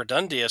have never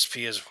done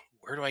DSP is,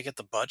 where do I get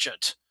the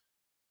budget?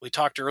 We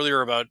talked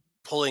earlier about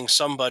pulling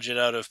some budget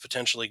out of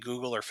potentially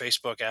Google or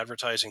Facebook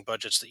advertising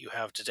budgets that you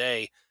have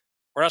today.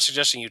 We're not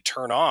suggesting you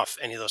turn off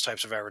any of those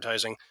types of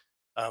advertising,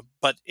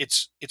 but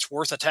it's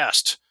worth a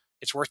test.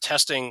 It's worth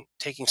testing,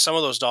 taking some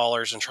of those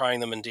dollars and trying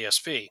them in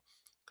DSP.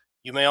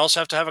 You may also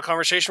have to have a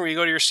conversation where you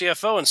go to your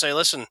CFO and say,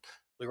 listen,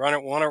 we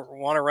want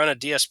to run a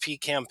DSP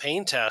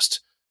campaign test,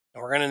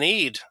 and we're going to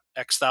need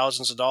X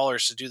thousands of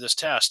dollars to do this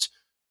test.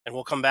 And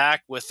we'll come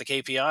back with the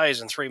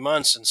KPIs in 3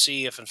 months and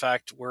see if, in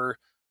fact, we're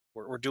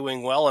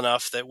doing well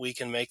enough that we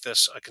can make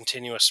this a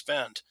continuous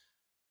spend.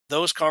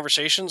 Those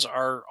conversations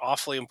are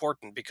awfully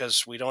important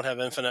because we don't have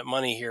infinite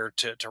money here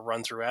to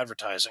run through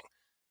advertising.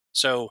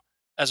 So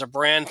as a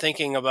brand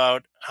thinking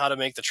about how to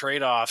make the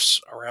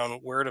trade-offs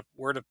around where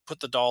to put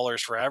the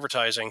dollars for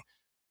advertising,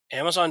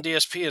 Amazon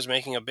DSP is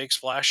making a big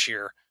splash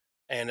here.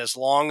 And as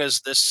long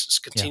as this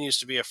continues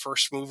to be a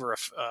first mover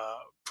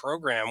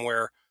program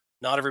where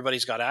not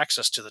everybody's got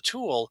access to the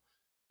tool,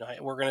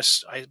 we're going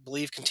to, I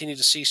believe, continue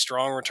to see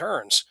strong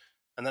returns.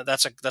 And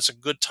that's a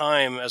good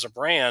time as a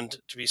brand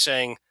to be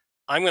saying,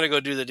 I'm going to go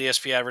do the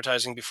DSP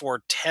advertising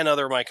before 10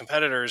 other of my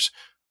competitors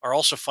are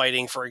also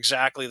fighting for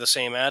exactly the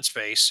same ad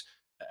space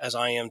as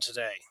I am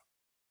today.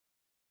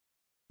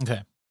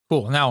 Okay,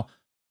 cool. Now,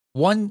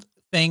 one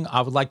thing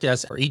I would like to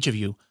ask for each of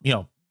you,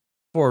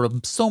 for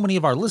so many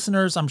of our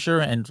listeners, I'm sure,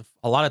 and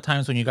a lot of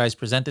times when you guys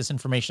present this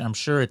information, I'm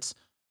sure it's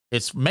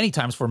many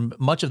times for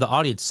much of the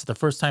audience, the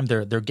first time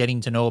they're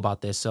getting to know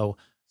about this. So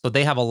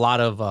they have a lot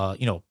of,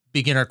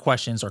 beginner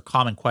questions or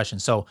common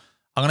questions. So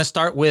I'm going to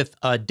start with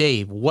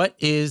Dave. What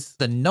is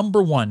the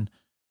number one,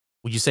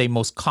 would you say,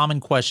 most common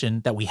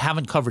question that we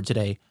haven't covered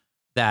today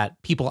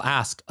that people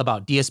ask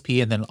about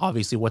DSP? And then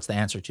obviously, what's the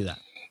answer to that?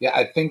 Yeah,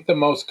 I think the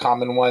most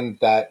common one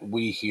that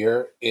we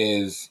hear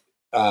is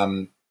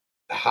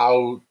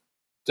how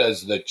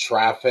does the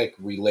traffic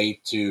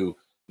relate to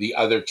the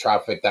other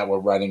traffic that we're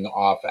running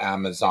off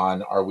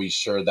Amazon? Are we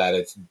sure that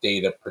it's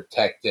data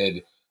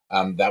protected,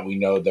 that we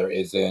know there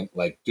isn't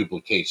like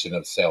duplication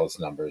of sales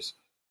numbers?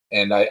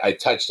 And I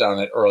touched on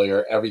it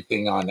earlier.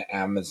 Everything on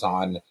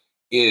Amazon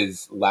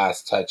is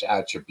last touch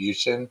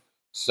attribution.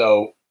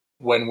 So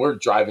when we're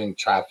driving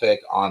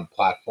traffic on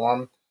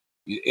platform,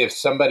 if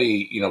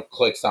somebody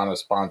clicks on a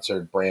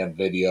sponsored brand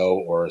video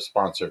or a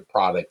sponsored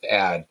product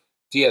ad,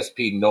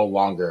 DSP no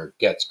longer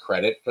gets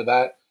credit for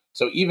that.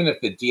 So even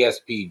if the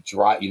DSP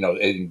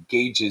it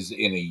engages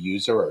in a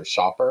user or a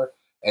shopper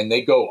and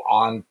they go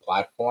on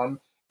platform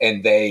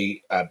and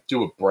they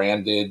do a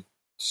branded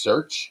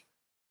search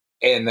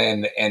and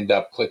then end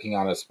up clicking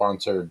on a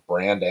sponsored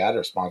brand ad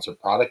or sponsored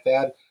product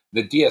ad,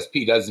 the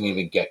DSP doesn't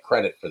even get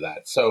credit for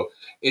that. So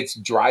it's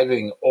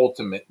driving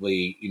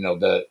ultimately,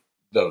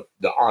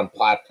 the on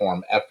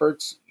platform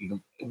efforts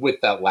with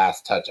that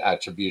last touch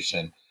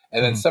attribution.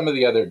 And then some of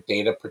the other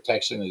data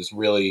protection is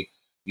really,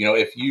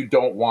 if you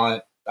don't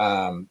want,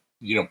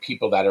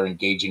 people that are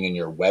engaging in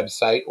your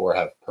website or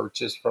have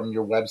purchased from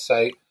your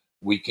website,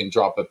 we can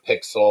drop a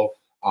pixel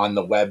on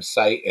the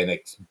website and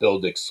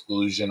build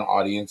exclusion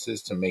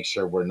audiences to make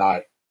sure we're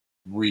not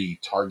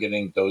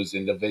retargeting those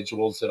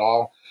individuals at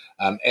all.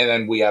 And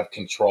then we have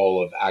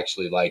control of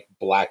actually like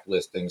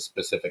blacklisting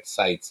specific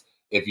sites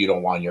if you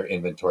don't want your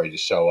inventory to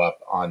show up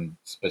on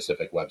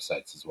specific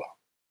websites as well.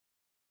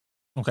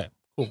 Okay,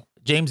 cool.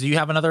 James, do you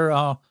have another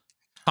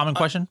common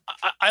question?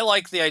 I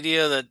like the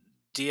idea that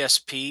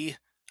DSP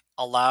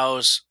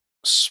allows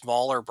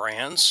smaller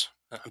brands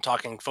I'm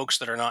talking folks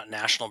that are not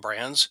national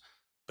brands,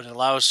 but it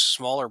allows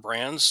smaller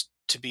brands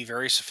to be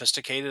very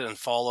sophisticated and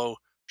follow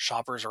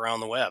shoppers around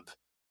the web.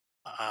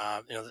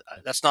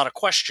 That's not a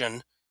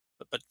question,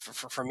 but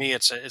for me,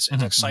 it's an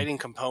Mhm. exciting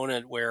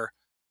component where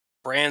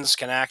brands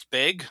can act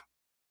big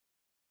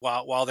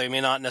while they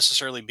may not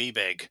necessarily be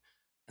big.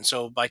 And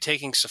so by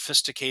taking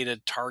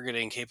sophisticated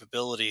targeting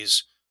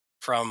capabilities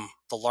from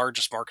the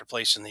largest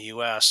marketplace in the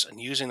US and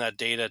using that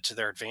data to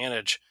their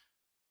advantage,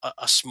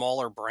 a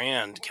smaller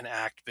brand can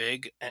act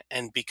big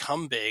and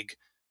become big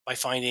by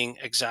finding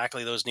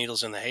exactly those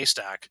needles in the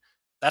haystack.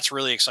 That's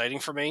really exciting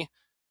for me.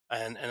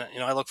 And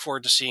I look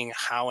forward to seeing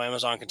how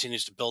Amazon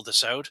continues to build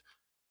this out.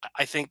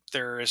 I think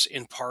there is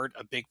in part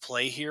a big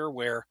play here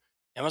where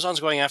Amazon's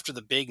going after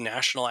the big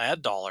national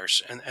ad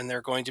dollars, and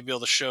they're going to be able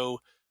to show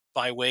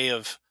by way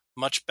of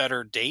much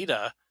better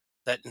data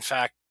that in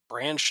fact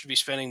brands should be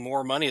spending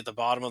more money at the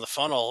bottom of the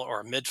funnel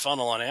or mid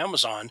funnel on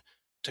Amazon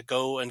to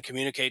go and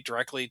communicate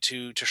directly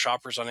to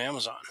shoppers on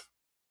Amazon.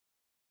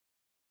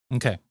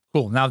 Okay,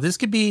 cool. Now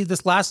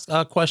this last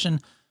question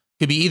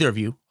could be either of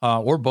you,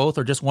 or both,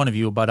 or just one of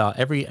you. But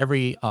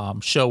every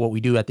show, what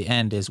we do at the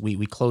end is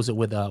we close it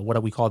with what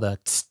do we call the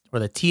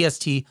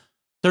TST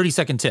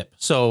 30-second tip.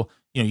 So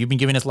you've been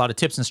giving us a lot of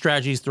tips and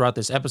strategies throughout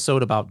this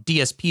episode about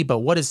DSP, but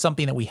what is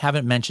something that we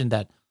haven't mentioned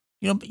that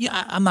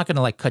yeah, I'm not gonna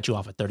like cut you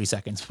off at 30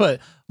 seconds, but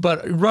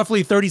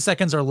roughly 30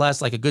 seconds or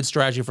less, like a good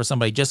strategy for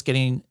somebody just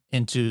getting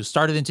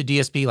started into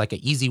DSP, like an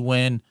easy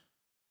win,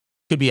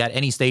 could be at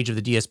any stage of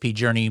the DSP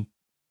journey.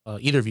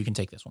 Either of you can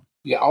take this one.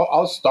 Yeah,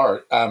 I'll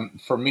start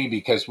for me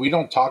because we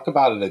don't talk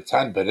about it a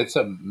ton, but it's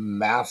a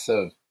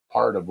massive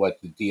part of what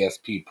the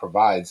DSP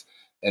provides.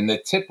 And the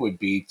tip would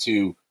be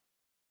to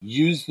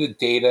use the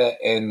data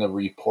and the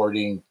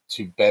reporting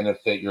to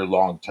benefit your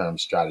long-term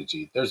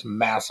strategy. There's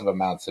massive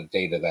amounts of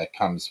data that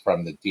comes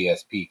from the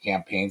DSP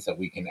campaigns that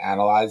we can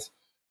analyze.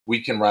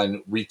 We can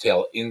run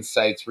retail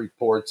insights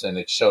reports, and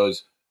it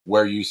shows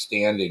where you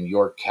stand in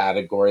your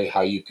category,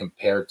 how you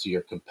compare to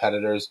your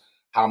competitors,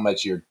 how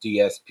much your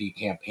DSP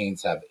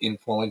campaigns have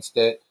influenced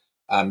it.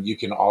 You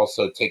can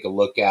also take a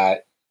look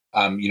at,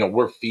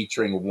 we're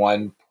featuring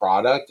one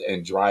product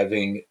and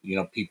driving,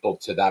 people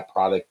to that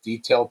product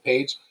detail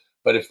page.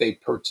 But if they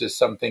purchase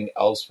something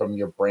else from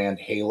your brand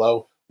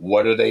Halo,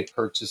 what are they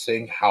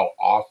purchasing? How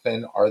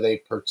often are they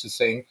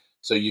purchasing?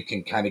 So you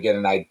can kind of get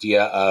an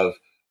idea of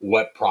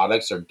what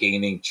products are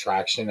gaining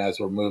traction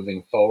as we're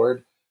moving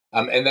forward.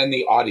 And then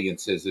the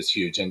audiences is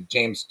huge. And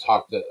James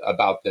talked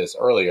about this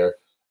earlier,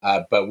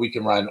 but we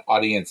can run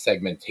audience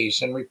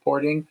segmentation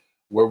reporting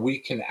where we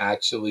can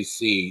actually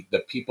see the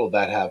people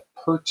that have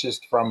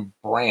purchased from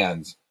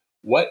brands,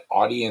 what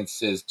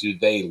audiences do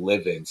they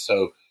live in?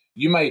 So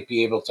you might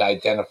be able to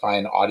identify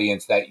an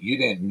audience that you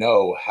didn't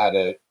know had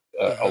a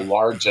Hmm.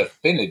 large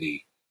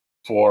affinity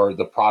for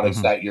the products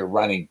Hmm. that you're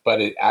running, but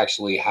it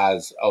actually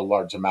has a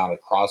large amount of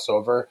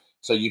crossover.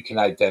 So you can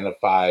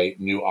identify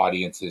new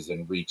audiences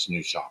and reach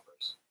new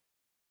shoppers.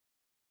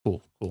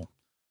 Cool, cool.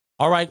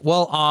 All right.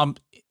 Well,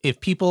 if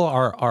people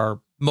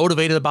are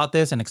motivated about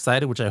this and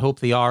excited, which I hope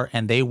they are,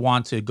 and they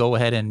want to go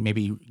ahead and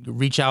maybe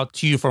reach out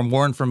to you for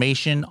more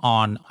information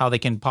on how they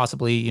can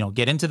possibly,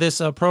 get into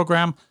this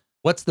program,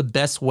 what's the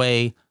best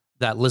way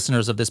that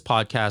listeners of this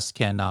podcast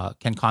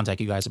can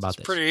contact you guys It's about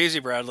this? pretty easy,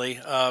 Bradley.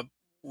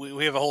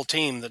 We have a whole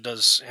team that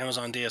does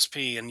Amazon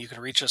DSP, and you can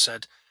reach us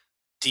at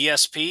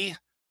DSP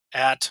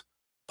at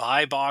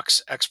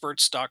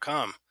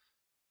buyboxexperts.com.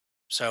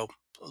 So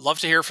love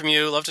to hear from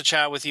you. Love to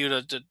chat with you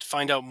to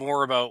find out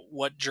more about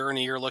what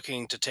journey you're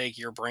looking to take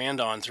your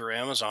brand on through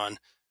Amazon.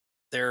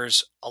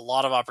 There's a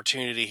lot of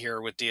opportunity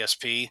here with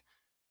DSP.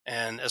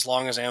 And as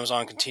long as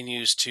Amazon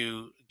continues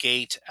to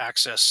gate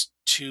access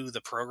to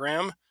the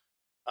program,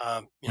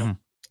 um, you know, Mhm.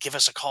 give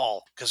us a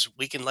call because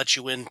we can let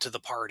you into the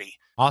party.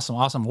 Awesome,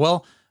 awesome.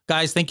 Well,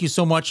 guys, thank you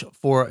so much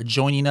for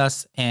joining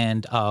us,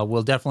 and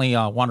we'll definitely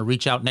want to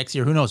reach out next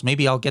year. Who knows?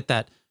 Maybe I'll get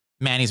that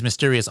Manny's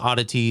Mysterious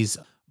Oddities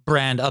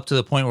brand up to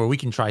the point where we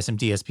can try some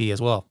DSP as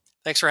well.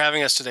 Thanks for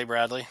having us today,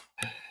 Bradley.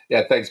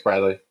 Yeah, thanks,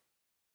 Bradley.